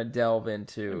really going to delve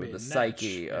into the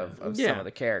psyche of some of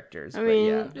the characters. I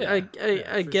mean,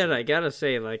 I gotta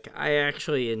say, like, I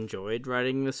actually enjoyed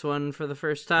writing this one for the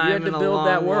first time. You had to build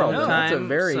that world. No, it's a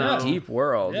very deep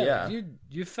world. Yeah.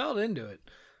 You fell into it.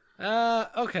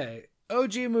 Okay.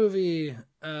 OG movie.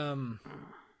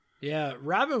 Yeah,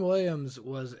 Robin Williams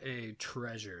was a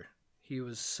treasure. He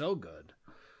was so good.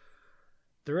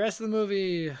 The rest of the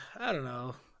movie, I don't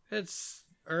know. It's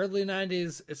early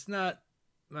 90s. It's not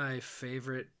my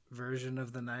favorite version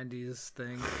of the 90s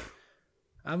thing.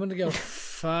 I'm going to go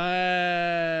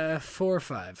 4 or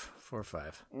 5. 4 or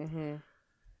 5.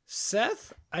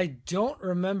 Seth, I don't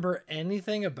remember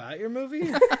anything about your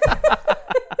movie.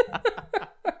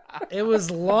 It was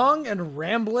long and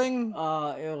rambling.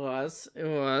 It was.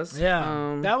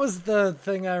 Yeah, that was the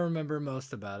thing I remember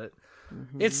most about it.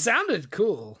 It sounded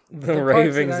cool. The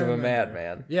ravings of a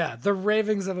madman. Yeah, the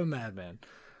ravings of a madman.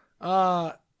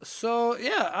 So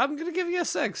yeah, I'm gonna give you a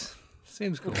 6.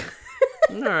 Seems cool.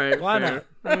 All right, why fair. not?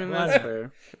 I mean, that's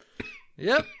fair.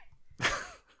 Yep.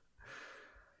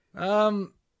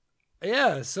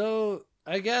 Yeah. So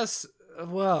I guess.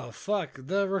 Well, fuck.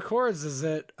 The records is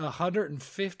at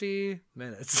 150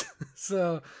 minutes.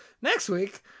 So next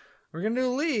week we're gonna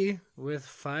do Lee with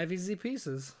 5 easy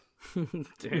pieces.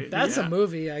 Dude, that's a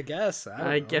movie, I guess.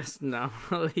 I guess no.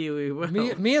 We will.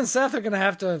 Me and Seth are gonna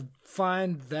have to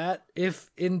find that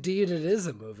if indeed it is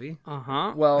a movie.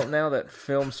 Well, now that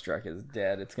Filmstruck is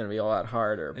dead, it's gonna be a lot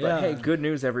harder. But hey, good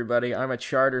news, everybody! I'm a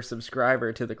charter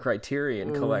subscriber to the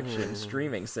Criterion Collection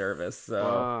streaming service.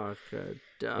 So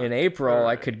in April,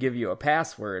 I could give you a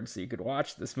password so you could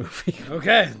watch this movie.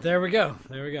 Okay, there we go.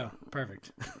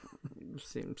 Perfect.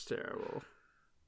 Seems terrible.